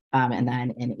 And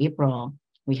then in April,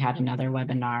 we had another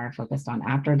webinar focused on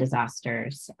after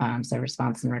disasters, so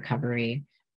response and recovery.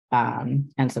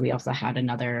 And so we also had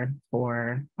another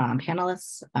 4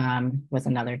 panelists with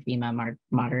another FEMA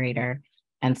moderator.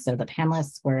 And so the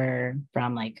panelists were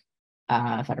from like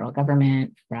federal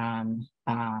government, from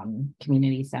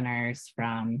community centers,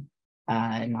 from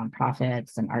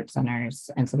nonprofits and art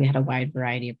centers. And so we had a wide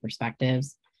variety of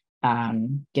perspectives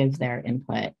give their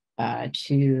input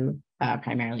to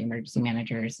primarily emergency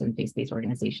managers and faith-based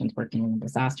organizations working in the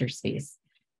disaster space.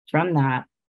 From that,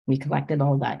 we collected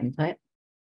all that input,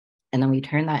 and then we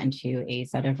turned that into a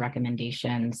set of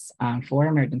recommendations for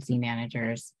emergency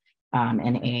managers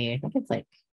in I think it's like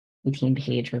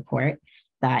 18-page report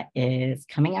that is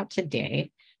coming out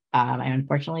today. I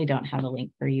unfortunately don't have a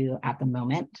link for you at the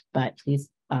moment, but please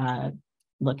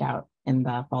look out in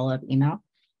the follow-up email.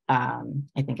 I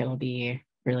think it'll be a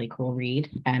really cool read,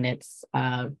 and it's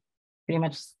pretty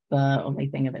much the only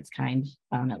thing of its kind,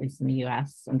 at least in the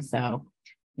US. And so,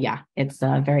 yeah, it's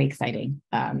very exciting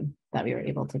that we were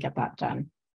able to get that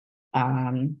done.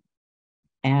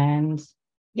 And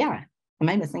yeah, am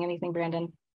I missing anything,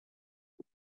 Brandon?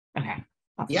 Okay.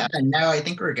 Awesome. Yeah, no, I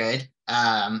think we're good.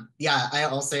 Yeah, I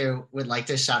also would like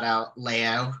to shout out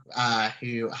Leo,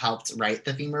 who helped write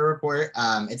the FEMA report.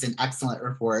 It's an excellent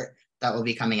report that will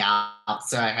be coming out,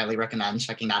 so I highly recommend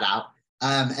checking that out.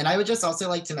 And I would just also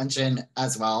like to mention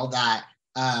as well that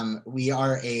we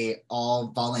are a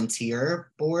all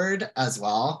volunteer board as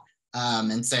well.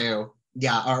 And so,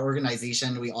 yeah, our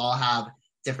organization, we all have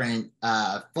different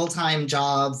full-time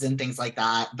jobs and things like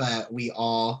that, but we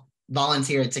all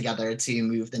volunteered together to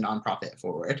move the nonprofit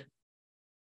forward.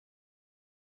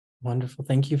 Wonderful.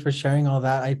 Thank you for sharing all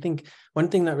that. I think one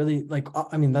thing that really,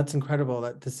 I mean, that's incredible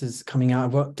that this is coming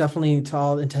out. Well, definitely to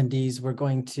all attendees, we're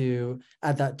going to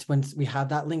add that once we have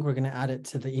that link, we're going to add it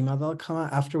to the email that'll come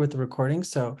out after with the recording,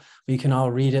 so we can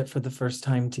all read it for the first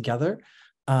time together.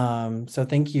 So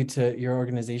thank you to your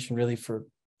organization really for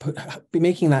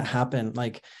making that happen.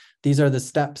 Like, these are the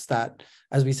steps that,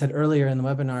 as we said earlier in the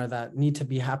webinar, that need to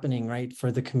be happening, right,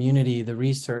 for the community, the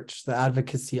research, the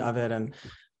advocacy of it, and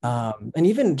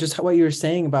even just what you were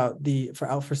saying about for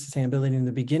Out for Sustainability in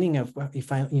the beginning of what you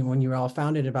find, when you were all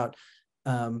founded, about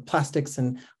plastics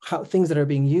and how things that are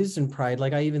being used in Pride.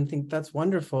 Like, I even think that's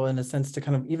wonderful in a sense to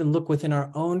kind of even look within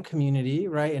our own community,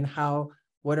 right, and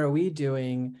what are we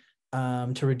doing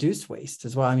to reduce waste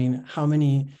as well. I mean, how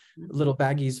many little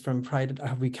baggies from Pride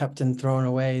have we kept and thrown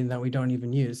away that we don't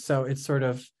even use? So it's sort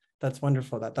of, that's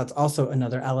wonderful. That's also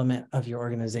another element of your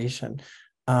organization.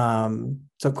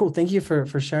 So cool. Thank you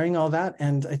for sharing all that.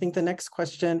 And I think the next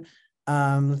question,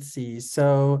 let's see.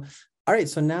 So, all right.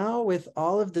 So now with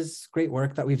all of this great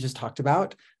work that we've just talked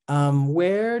about,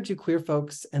 where do queer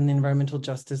folks and the environmental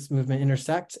justice movement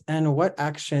intersect, and what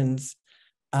actions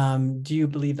do you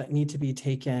believe that need to be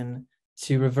taken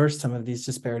to reverse some of these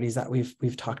disparities that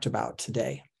we've talked about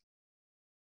today?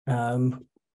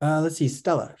 Let's see,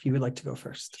 Stella, if you would like to go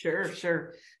first.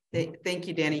 Sure. Thank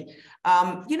you, Danny.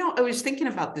 You know, I was thinking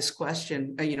about this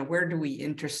question, where do we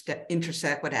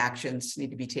intersect, what actions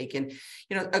need to be taken?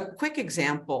 You know, a quick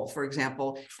example, for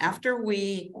example, after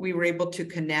we were able to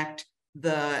connect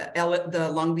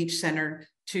the Long Beach Center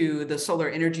to the solar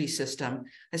energy system,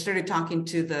 I started talking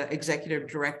to the executive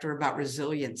director about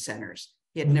resilience centers.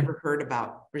 He had never heard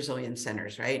about resilience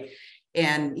centers, right?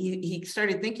 And he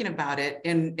started thinking about it,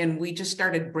 and we just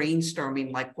started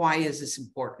brainstorming, like, why is this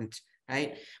important,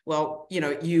 right? Well,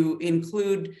 you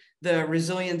include the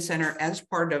resilience center as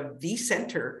part of the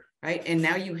center, right? And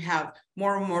now you have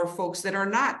more and more folks that are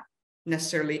not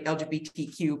necessarily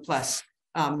LGBTQ plus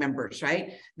members,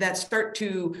 right? That start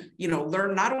to,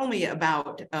 learn not only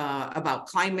about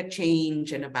climate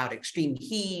change and about extreme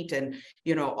heat and,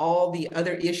 all the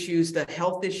other issues, the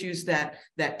health issues that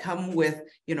come with,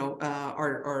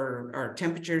 our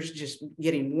temperatures just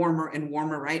getting warmer and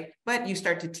warmer, right? But you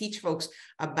start to teach folks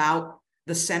about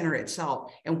the center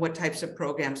itself and what types of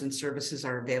programs and services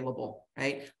are available,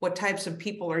 right? What types of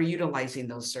people are utilizing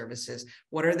those services?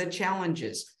 What are the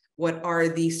challenges? What are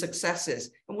the successes?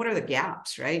 And what are the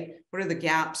gaps, right? What are the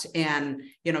gaps? And,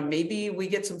 maybe we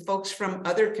get some folks from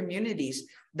other communities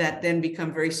that then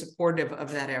become very supportive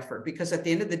of that effort, because at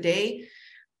the end of the day,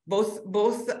 both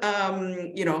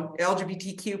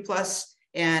LGBTQ plus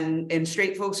and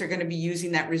straight folks are going to be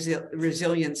using that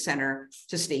resilience center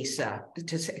to stay safe,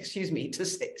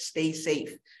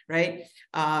 right?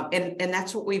 And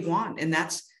that's what we want, and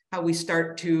that's how we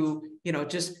start to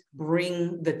just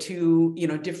bring the two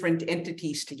different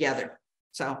entities together.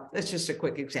 So that's just a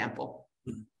quick example.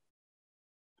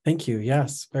 Thank you.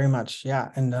 Yes, very much. Yeah,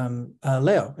 and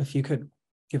Leo, if you could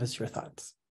give us your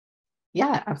thoughts.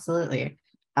 Yeah, absolutely.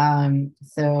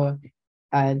 So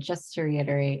just to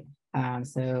reiterate.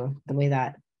 So the way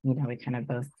that, we kind of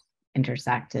both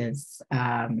intersect is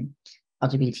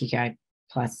LGBTQI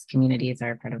plus communities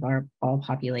are part of all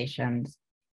populations.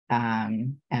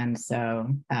 And so,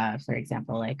 for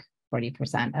example, like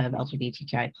 40% of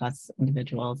LGBTQI plus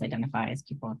individuals identify as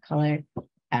people of color,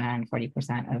 and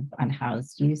 40% of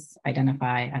unhoused youth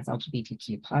identify as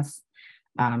LGBTQ plus.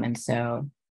 And so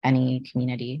any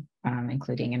community,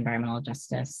 including environmental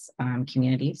justice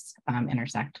communities,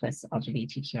 intersect with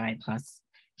LGBTQI plus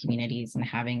communities, and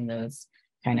having those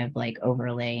kind of like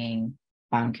overlaying,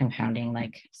 compounding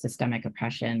like systemic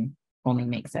oppression only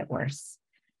makes it worse.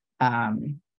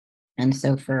 And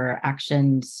so for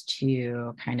actions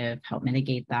to kind of help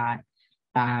mitigate that,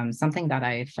 something that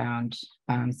I found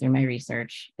through my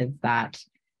research is that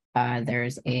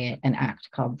there's an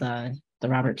act called the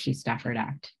Robert T. Stafford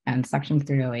Act, and Section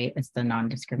 308 is the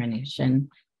non-discrimination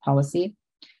policy.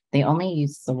 They only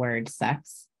use the word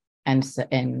sex, and so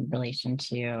in relation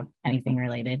to anything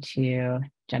related to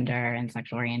gender and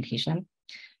sexual orientation.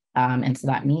 And so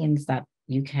that means that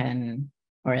you can,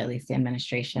 or at least the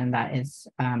administration that is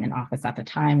in office at the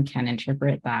time, can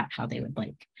interpret that how they would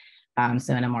like.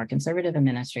 So in a more conservative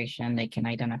administration, they can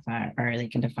identify, or they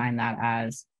can define that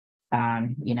as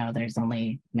there's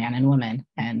only man and woman,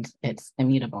 and it's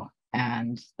immutable,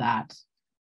 and that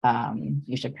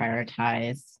you should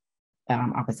prioritize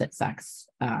opposite sex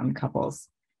couples,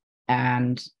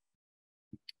 and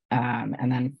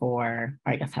then for,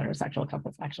 I guess, heterosexual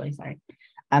couples, actually, sorry.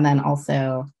 And then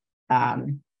also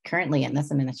currently in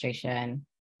this administration,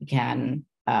 you can,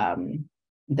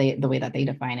 the way that they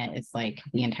define it is like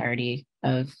the entirety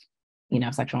of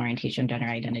sexual orientation, gender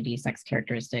identity, sex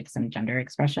characteristics, and gender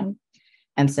expression.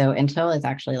 And so until it's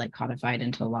actually like codified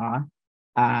into law,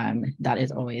 that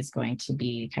is always going to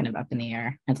be kind of up in the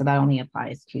air. And so that only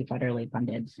applies to federally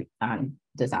funded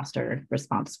disaster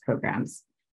response programs.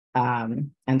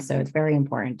 And so it's very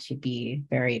important to be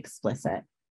very explicit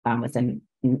within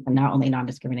not only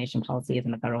non-discrimination policies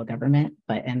in the federal government,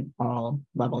 but in all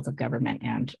levels of government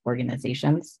and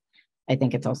organizations. I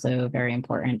think it's also very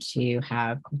important to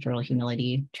have cultural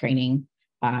humility training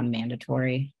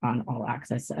mandatory on all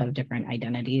access of different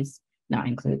identities,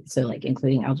 including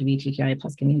LGBTQI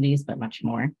plus communities, but much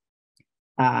more,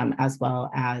 as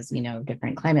well as,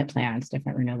 different climate plans,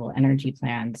 different renewable energy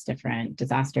plans, different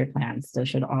disaster plans. Those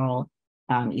should all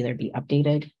either be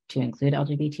updated to include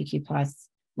LGBTQ plus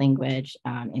language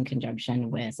in conjunction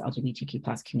with LGBTQ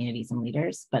plus communities and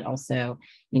leaders, but also,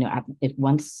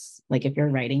 if you're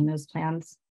writing those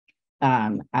plans,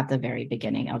 at the very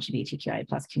beginning, LGBTQI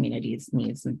plus communities'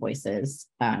 needs and voices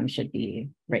should be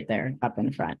right there up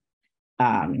in front.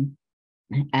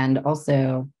 And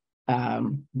also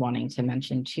wanting to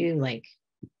mention too, like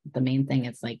the main thing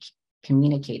is like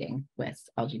communicating with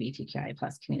LGBTQI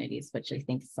plus communities, which I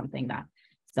think is something that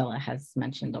Stella has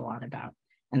mentioned a lot about.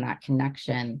 And that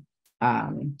connection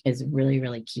is really,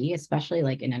 really key, especially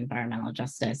like in environmental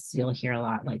justice. You'll hear a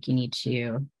lot like you need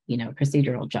to,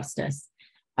 procedural justice.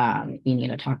 You need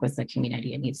to talk with the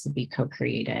community. It needs to be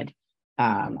co-created.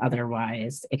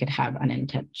 Otherwise, it could have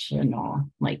unintentional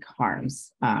like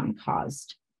harms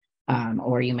caused.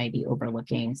 Or you might be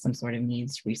overlooking some sort of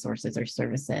needs, resources, or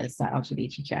services that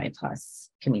LGBTQI plus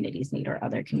communities need or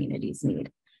other communities need.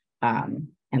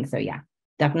 And so, yeah,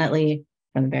 definitely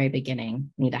from the very beginning,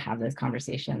 need to have those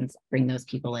conversations, bring those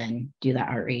people in, do that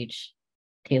outreach,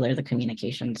 tailor the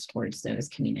communications towards those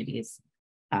communities.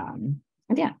 And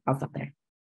yeah, I'll stop there.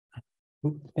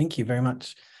 Thank you very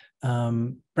much.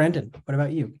 Brandon, what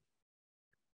about you?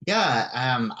 Yeah,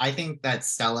 I think that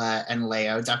Stella and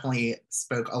Leo definitely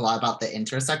spoke a lot about the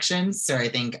intersections. So I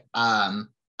think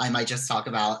I might just talk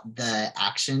about the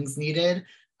actions needed.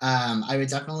 I would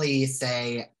definitely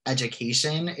say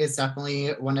education is definitely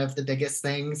one of the biggest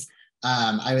things.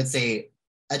 I would say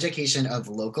education of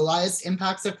localized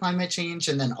impacts of climate change,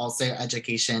 and then also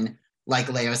education,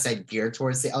 like Leo said, geared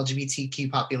towards the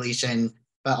LGBTQ population,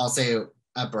 but also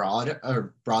abroad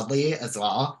or broadly as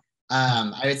well.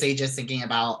 I would say just thinking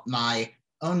about my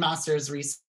own master's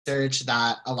research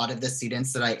that a lot of the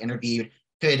students that I interviewed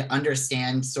could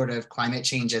understand sort of climate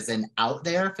change as an out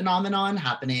there phenomenon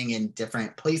happening in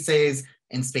different places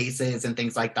and spaces and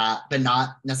things like that, but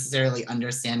not necessarily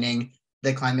understanding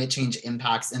the climate change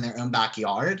impacts in their own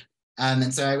backyard.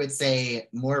 And so I would say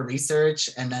more research,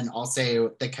 and then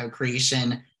also the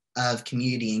co-creation of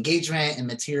community engagement and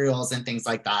materials and things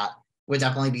like that would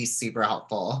definitely be super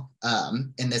helpful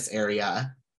in this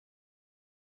area.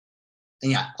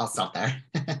 And yeah, I'll stop there.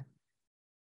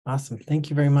 Awesome.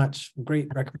 Thank you very much. Great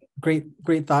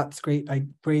thoughts.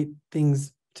 Great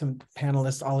things to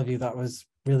panelists, all of you. That was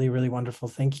really, really wonderful.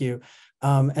 Thank you.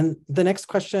 And the next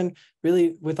question,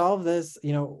 really, with all of this,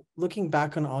 looking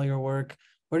back on all your work,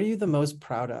 what are you the most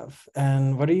proud of?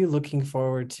 And what are you looking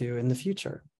forward to in the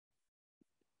future?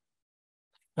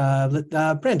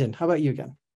 Brandon, how about you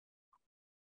again?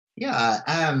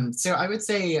 Yeah, so I would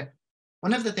say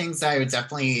one of the things I was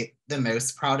definitely the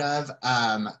most proud of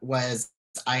was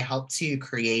I helped to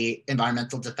create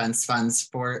environmental defense funds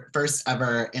for first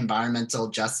ever environmental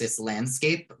justice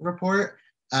landscape report.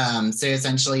 So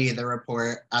essentially the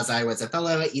report, as I was a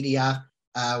fellow at EDF,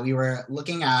 we were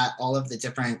looking at all of the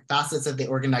different facets of the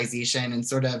organization and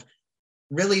sort of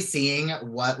really seeing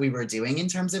what we were doing in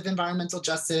terms of environmental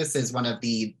justice is one of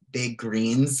the big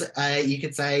greens, you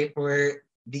could say, for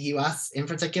the US in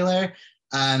particular.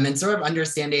 And sort of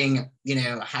understanding,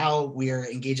 how we're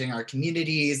engaging our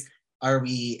communities. Are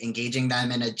we engaging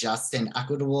them in a just and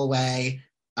equitable way?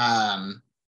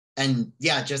 And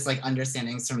yeah, just like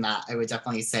understandings from that, I would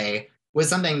definitely say was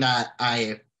something that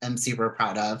I am super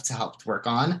proud of to help work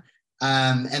on.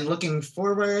 And looking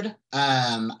forward,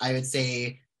 I would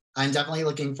say I'm definitely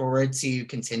looking forward to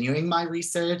continuing my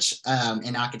research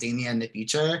in academia in the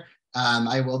future.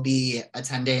 I will be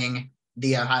attending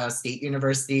the Ohio State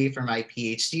University for my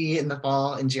PhD in the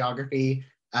fall in geography.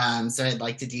 So I'd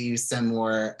like to do some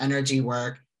more energy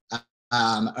work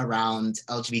around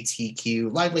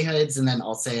LGBTQ livelihoods, and then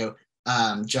also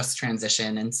just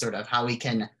transition and sort of how we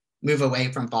can move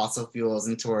away from fossil fuels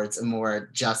and towards a more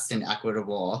just and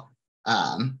equitable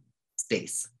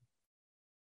space.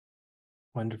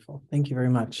 Wonderful. Thank you very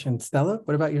much. And Stella,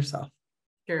 what about yourself?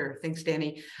 Sure. Thanks,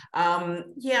 Danny.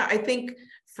 Yeah, I think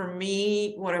for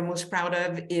me, what I'm most proud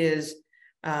of is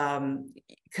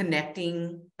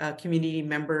connecting community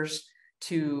members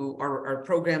to our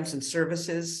programs and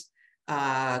services,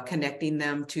 connecting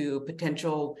them to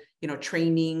potential,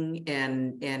 training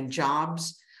and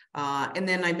jobs. And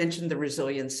then I mentioned the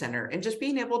Resilience Center and just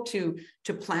being able to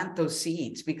plant those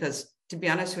seeds, because to be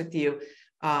honest with you,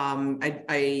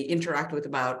 I interact with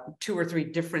about 2 or 3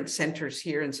 different centers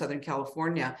here in Southern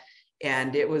California,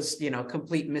 and it was,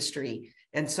 complete mystery.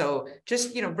 And so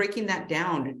just, breaking that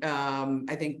down,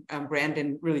 I think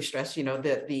Brandon really stressed,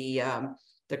 that the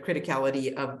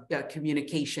criticality of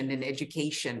communication and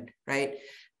education, right?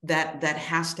 That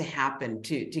has to happen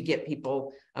to get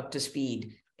people up to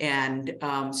speed. And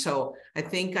so I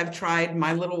think I've tried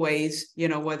my little ways,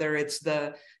 whether it's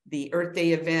the Earth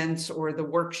Day events or the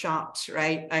workshops,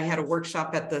 right? I had a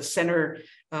workshop at the center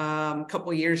a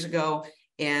couple of years ago,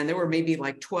 and there were maybe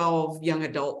like 12 young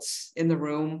adults in the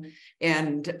room.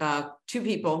 And 2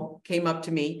 people came up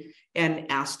to me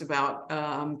and asked about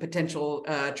potential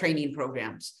training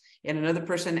programs. And another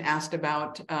person asked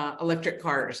about electric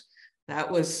cars.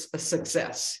 That was a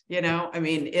success. I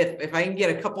mean, if I can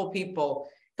get a couple people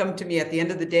come to me at the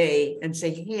end of the day and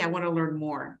say, hey, I want to learn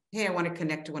more. Hey, I want to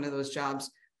connect to one of those jobs.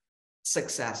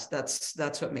 Success.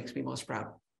 That's what makes me most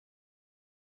proud.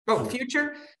 Oh,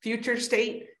 future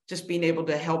state, just being able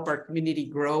to help our community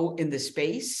grow in the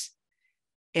space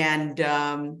and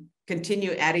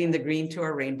continue adding the green to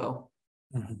our rainbow.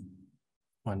 Mm-hmm.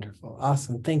 Wonderful.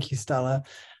 Awesome. Thank you, Stella.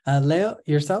 Leo,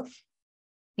 yourself?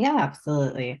 Yeah,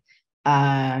 absolutely.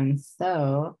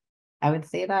 So I would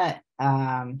say that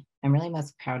I'm really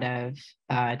most proud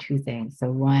of 2 things.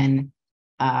 So one,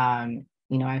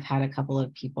 I've had a couple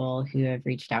of people who have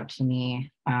reached out to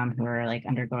me who are like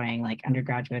undergoing like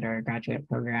undergraduate or graduate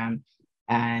program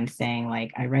and saying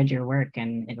like, I read your work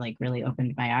and it like really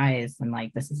opened my eyes and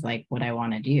like, this is like what I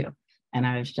want to do. And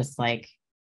I was just like,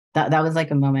 that was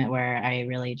like a moment where I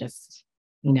really just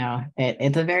you know,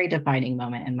 it's a very defining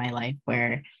moment in my life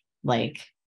where, like,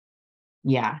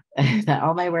 yeah, that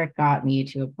all my work got me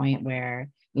to a point where,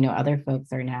 you know, other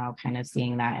folks are now kind of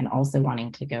seeing that and also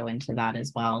wanting to go into that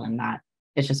as well. And that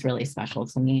it's just really special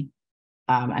to me.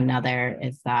 Another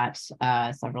is that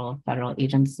several federal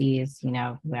agencies, you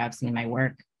know, who have seen my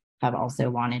work have also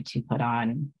wanted to put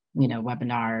on, you know,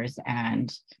 webinars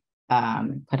and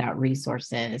put out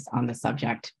resources on the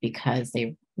subject because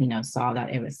they, you know, saw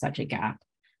that it was such a gap.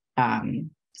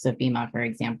 So FEMA, for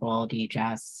example,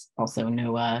 DHS, also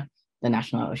NOAA, the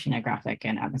National Oceanographic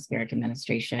and Atmospheric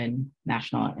Administration,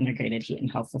 National Integrated Heat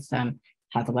and Health System,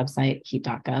 has a website,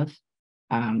 heat.gov.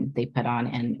 They put on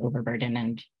an overburden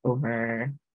and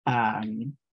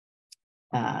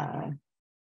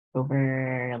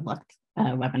overlooked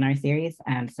webinar series.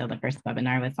 And so the first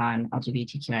webinar was on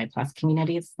LGBTQI plus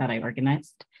communities that I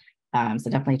organized. So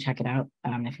definitely check it out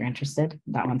if you're interested.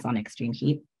 That one's on extreme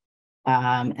heat.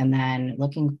 And then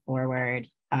looking forward,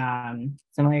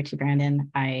 similar to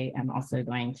Brandon, I am also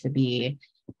going to be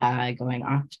going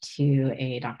off to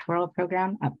a doctoral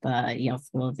program at the Yale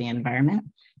School of the Environment,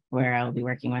 where I'll be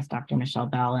working with Dr. Michelle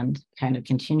Bell and kind of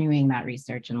continuing that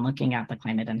research and looking at the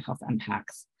climate and health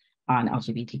impacts on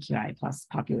LGBTQI plus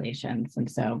populations. And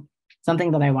so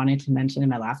something that I wanted to mention in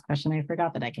my last question I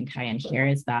forgot that I can tie in here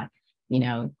is that, you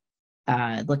know,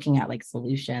 looking at like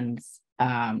solutions,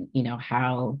 you know,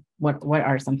 what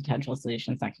are some potential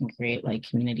solutions that can create like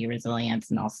community resilience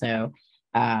and also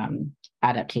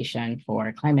adaptation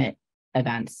for climate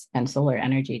events, and solar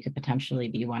energy could potentially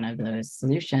be one of those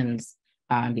solutions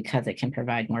because it can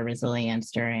provide more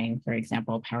resilience during, for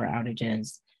example, power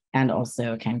outages, and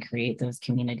also can create those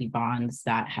community bonds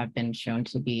that have been shown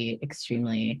to be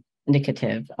extremely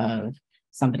indicative of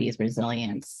somebody's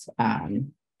resilience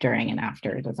during and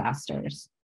after disasters.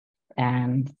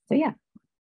 And so, yeah.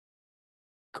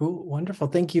 Cool, wonderful.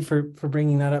 Thank you for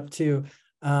bringing that up too.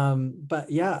 But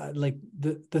yeah, like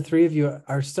the three of you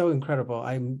are so incredible.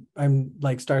 I'm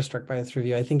like starstruck by the three of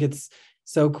you. I think it's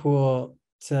so cool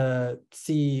to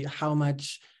see how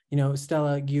much, you know,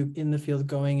 Stella, you in the field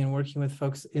going and working with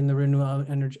folks in the renewable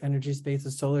energy space, the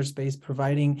solar space,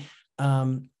 providing,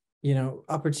 you know,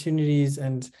 opportunities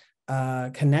and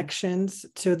connections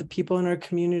to the people in our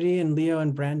community. And Leo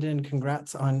and Brandon,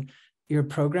 congrats on your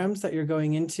programs that you're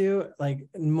going into, like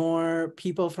more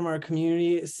people from our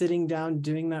community sitting down,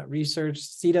 doing that research,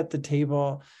 seat at the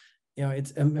table. You know,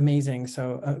 it's amazing.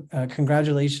 So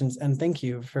congratulations. And thank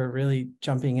you for really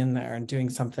jumping in there and doing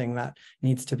something that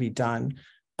needs to be done.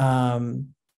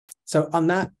 So on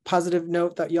that positive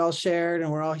note that y'all shared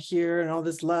and we're all here and all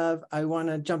this love, I want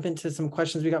to jump into some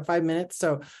questions. We got 5 minutes.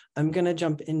 So I'm going to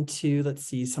jump into, let's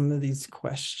see, some of these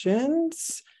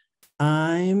questions.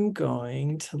 I'm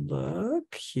going to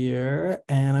look here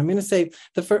and I'm going to say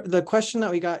the question that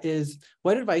we got is,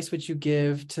 what advice would you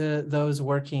give to those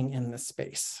working in this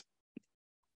space,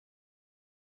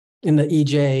 in the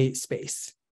EJ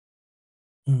space?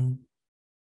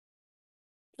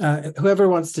 Whoever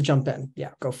wants to jump in.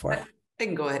 Yeah, go for it. I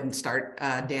can go ahead and start,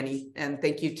 Danny, and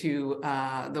thank you to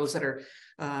those that are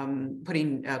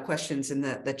putting questions in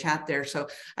the chat there. So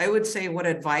I would say what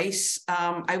advice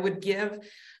I would give,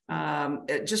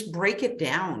 just break it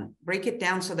down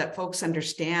so that folks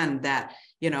understand that,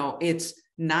 you know, it's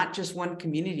not just one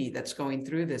community that's going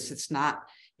through this. It's not,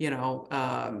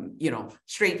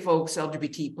 straight folks,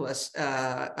 LGBT plus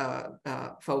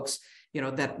folks, you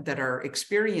know, that are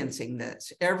experiencing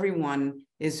this. Everyone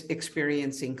is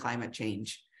experiencing climate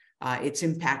change. It's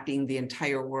impacting the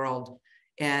entire world.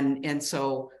 And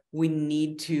so we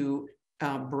need to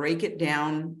break it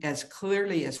down as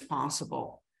clearly as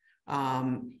possible.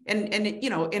 And you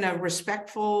know, in a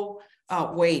respectful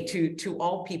way to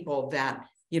all people that,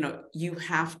 you know, you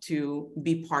have to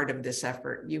be part of this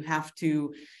effort. You have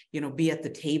to, you know, be at the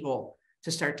table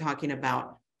to start talking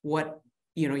about what,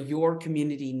 you know, your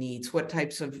community needs, what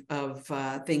types of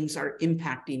things are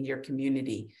impacting your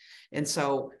community. And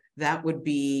so that would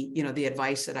be, you know, the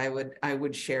advice that I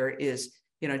would share is,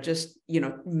 you know, just, you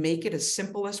know, make it as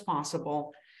simple as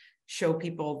possible, show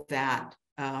people that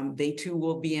they too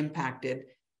will be impacted.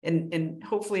 And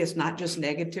hopefully it's not just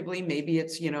negatively, maybe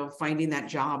it's, you know, finding that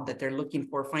job that they're looking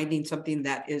for, finding something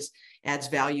that adds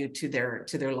value to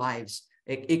their lives.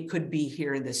 It could be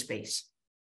here in this space.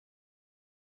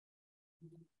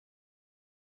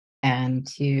 And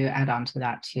to add on to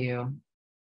that too,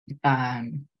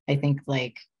 I think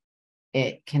like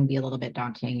it can be a little bit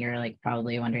daunting. You're like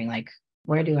probably wondering like,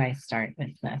 where do I start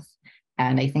with this?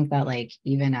 And I think that like,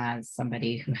 even as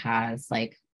somebody who has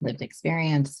like lived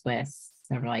experience with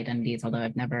several identities, although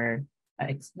I've never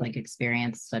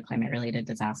experienced a climate related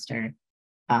disaster,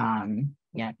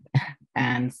 yet.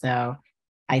 And so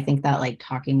I think that like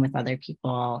talking with other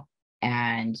people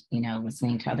and, you know,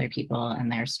 listening to other people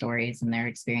and their stories and their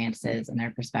experiences and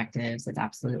their perspectives is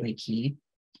absolutely key.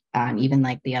 Even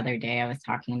like the other day, I was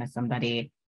talking to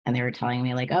somebody and they were telling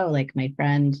me like, oh, like my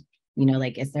friend, you know,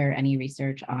 like, is there any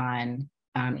research on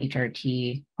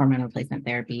HRT, hormone replacement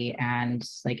therapy, and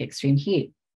like extreme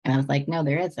heat? And I was like, no,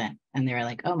 there isn't. And they were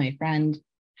like, oh, my friend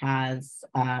has,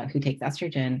 who takes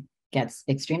estrogen, gets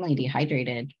extremely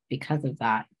dehydrated because of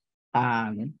that.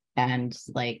 And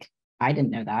like, I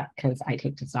didn't know that because I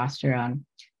take testosterone.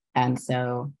 And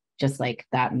so just like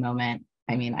that moment,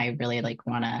 I mean, I really like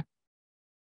want to,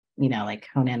 you know, like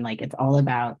hone in, like it's all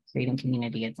about creating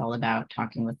community. It's all about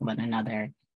talking with one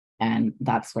another. And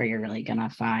that's where you're really going to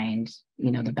find, you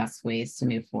know, the best ways to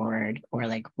move forward, or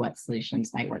like what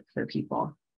solutions might work for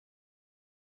people.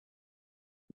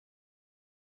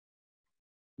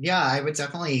 Yeah, I would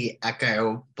definitely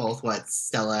echo both what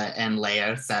Stella and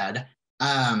Leo said.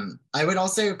 I would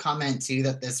also comment too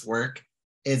that this work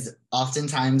is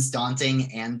oftentimes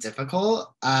daunting and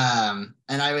difficult. And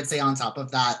I would say on top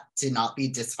of that, to not be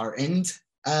disheartened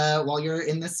while you're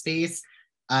in this space.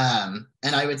 And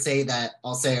I would say that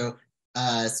also,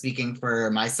 speaking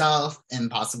for myself and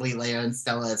possibly Leo and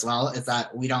Stella as well, is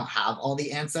that we don't have all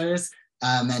the answers.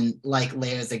 And like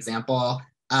Leo's example,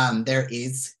 there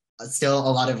is still a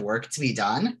lot of work to be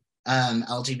done.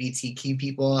 LGBTQ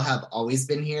people have always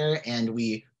been here and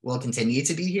we will continue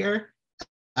to be here.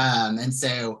 And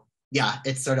so, yeah,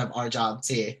 it's sort of our job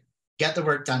to get the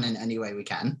work done in any way we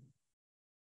can.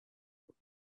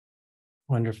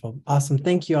 Wonderful. Awesome.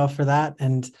 Thank you all for that.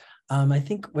 And I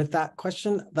think with that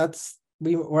question,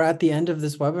 we're at the end of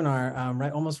this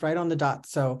webinar, almost right on the dot.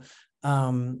 So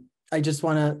I just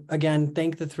want to, again,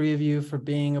 thank the three of you for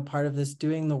being a part of this,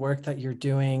 doing the work that you're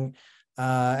doing,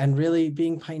 and really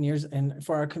being pioneers and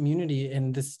for our community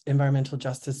in this environmental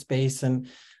justice space, and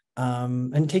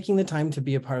taking the time to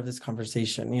be a part of this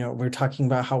conversation. You know, we're talking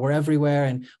about how we're everywhere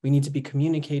and we need to be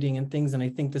communicating and things. And I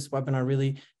think this webinar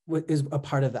really is a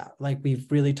part of that. Like, we've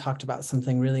really talked about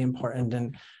something really important.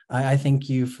 And I thank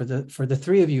you for the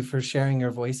three of you for sharing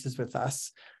your voices with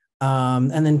us.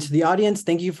 And then to the audience,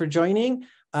 thank you for joining.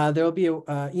 There will be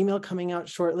an email coming out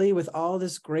shortly with all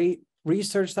this great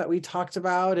research that we talked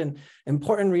about and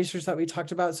important research that we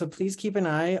talked about. So please keep an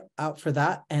eye out for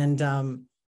that. And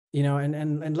you know,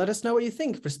 and let us know what you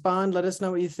think. Respond. Let us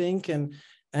know what you think. And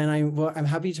I'm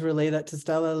happy to relay that to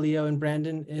Stella, Leo, and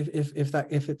Brandon if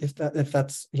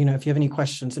that's, you know, if you have any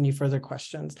questions, any further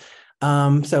questions.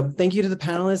 So thank you to the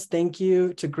panelists. Thank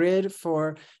you to GRID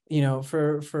for, you know,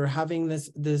 for having this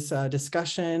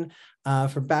discussion,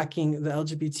 for backing the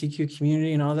LGBTQ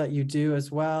community and all that you do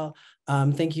as well.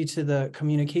 Thank you to the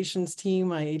communications team,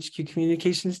 my HQ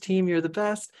communications team. You're the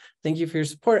best. Thank you for your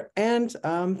support. And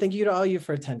thank you to all you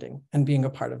for attending and being a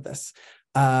part of this.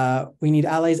 We need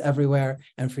allies everywhere.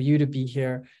 And for you to be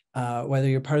here, whether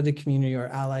you're part of the community or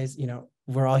allies, you know,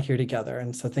 we're all here together.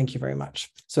 And so thank you very much.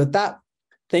 So with that,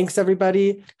 thanks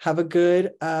everybody. Have a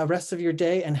good rest of your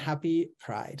day and happy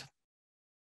Pride.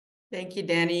 Thank you,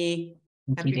 Danny.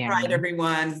 Thank you, Pride,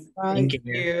 everyone. Bye. Thank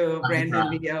you,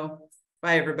 Brandon, Leo.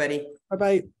 Bye, everybody.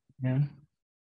 Bye-bye. Yeah.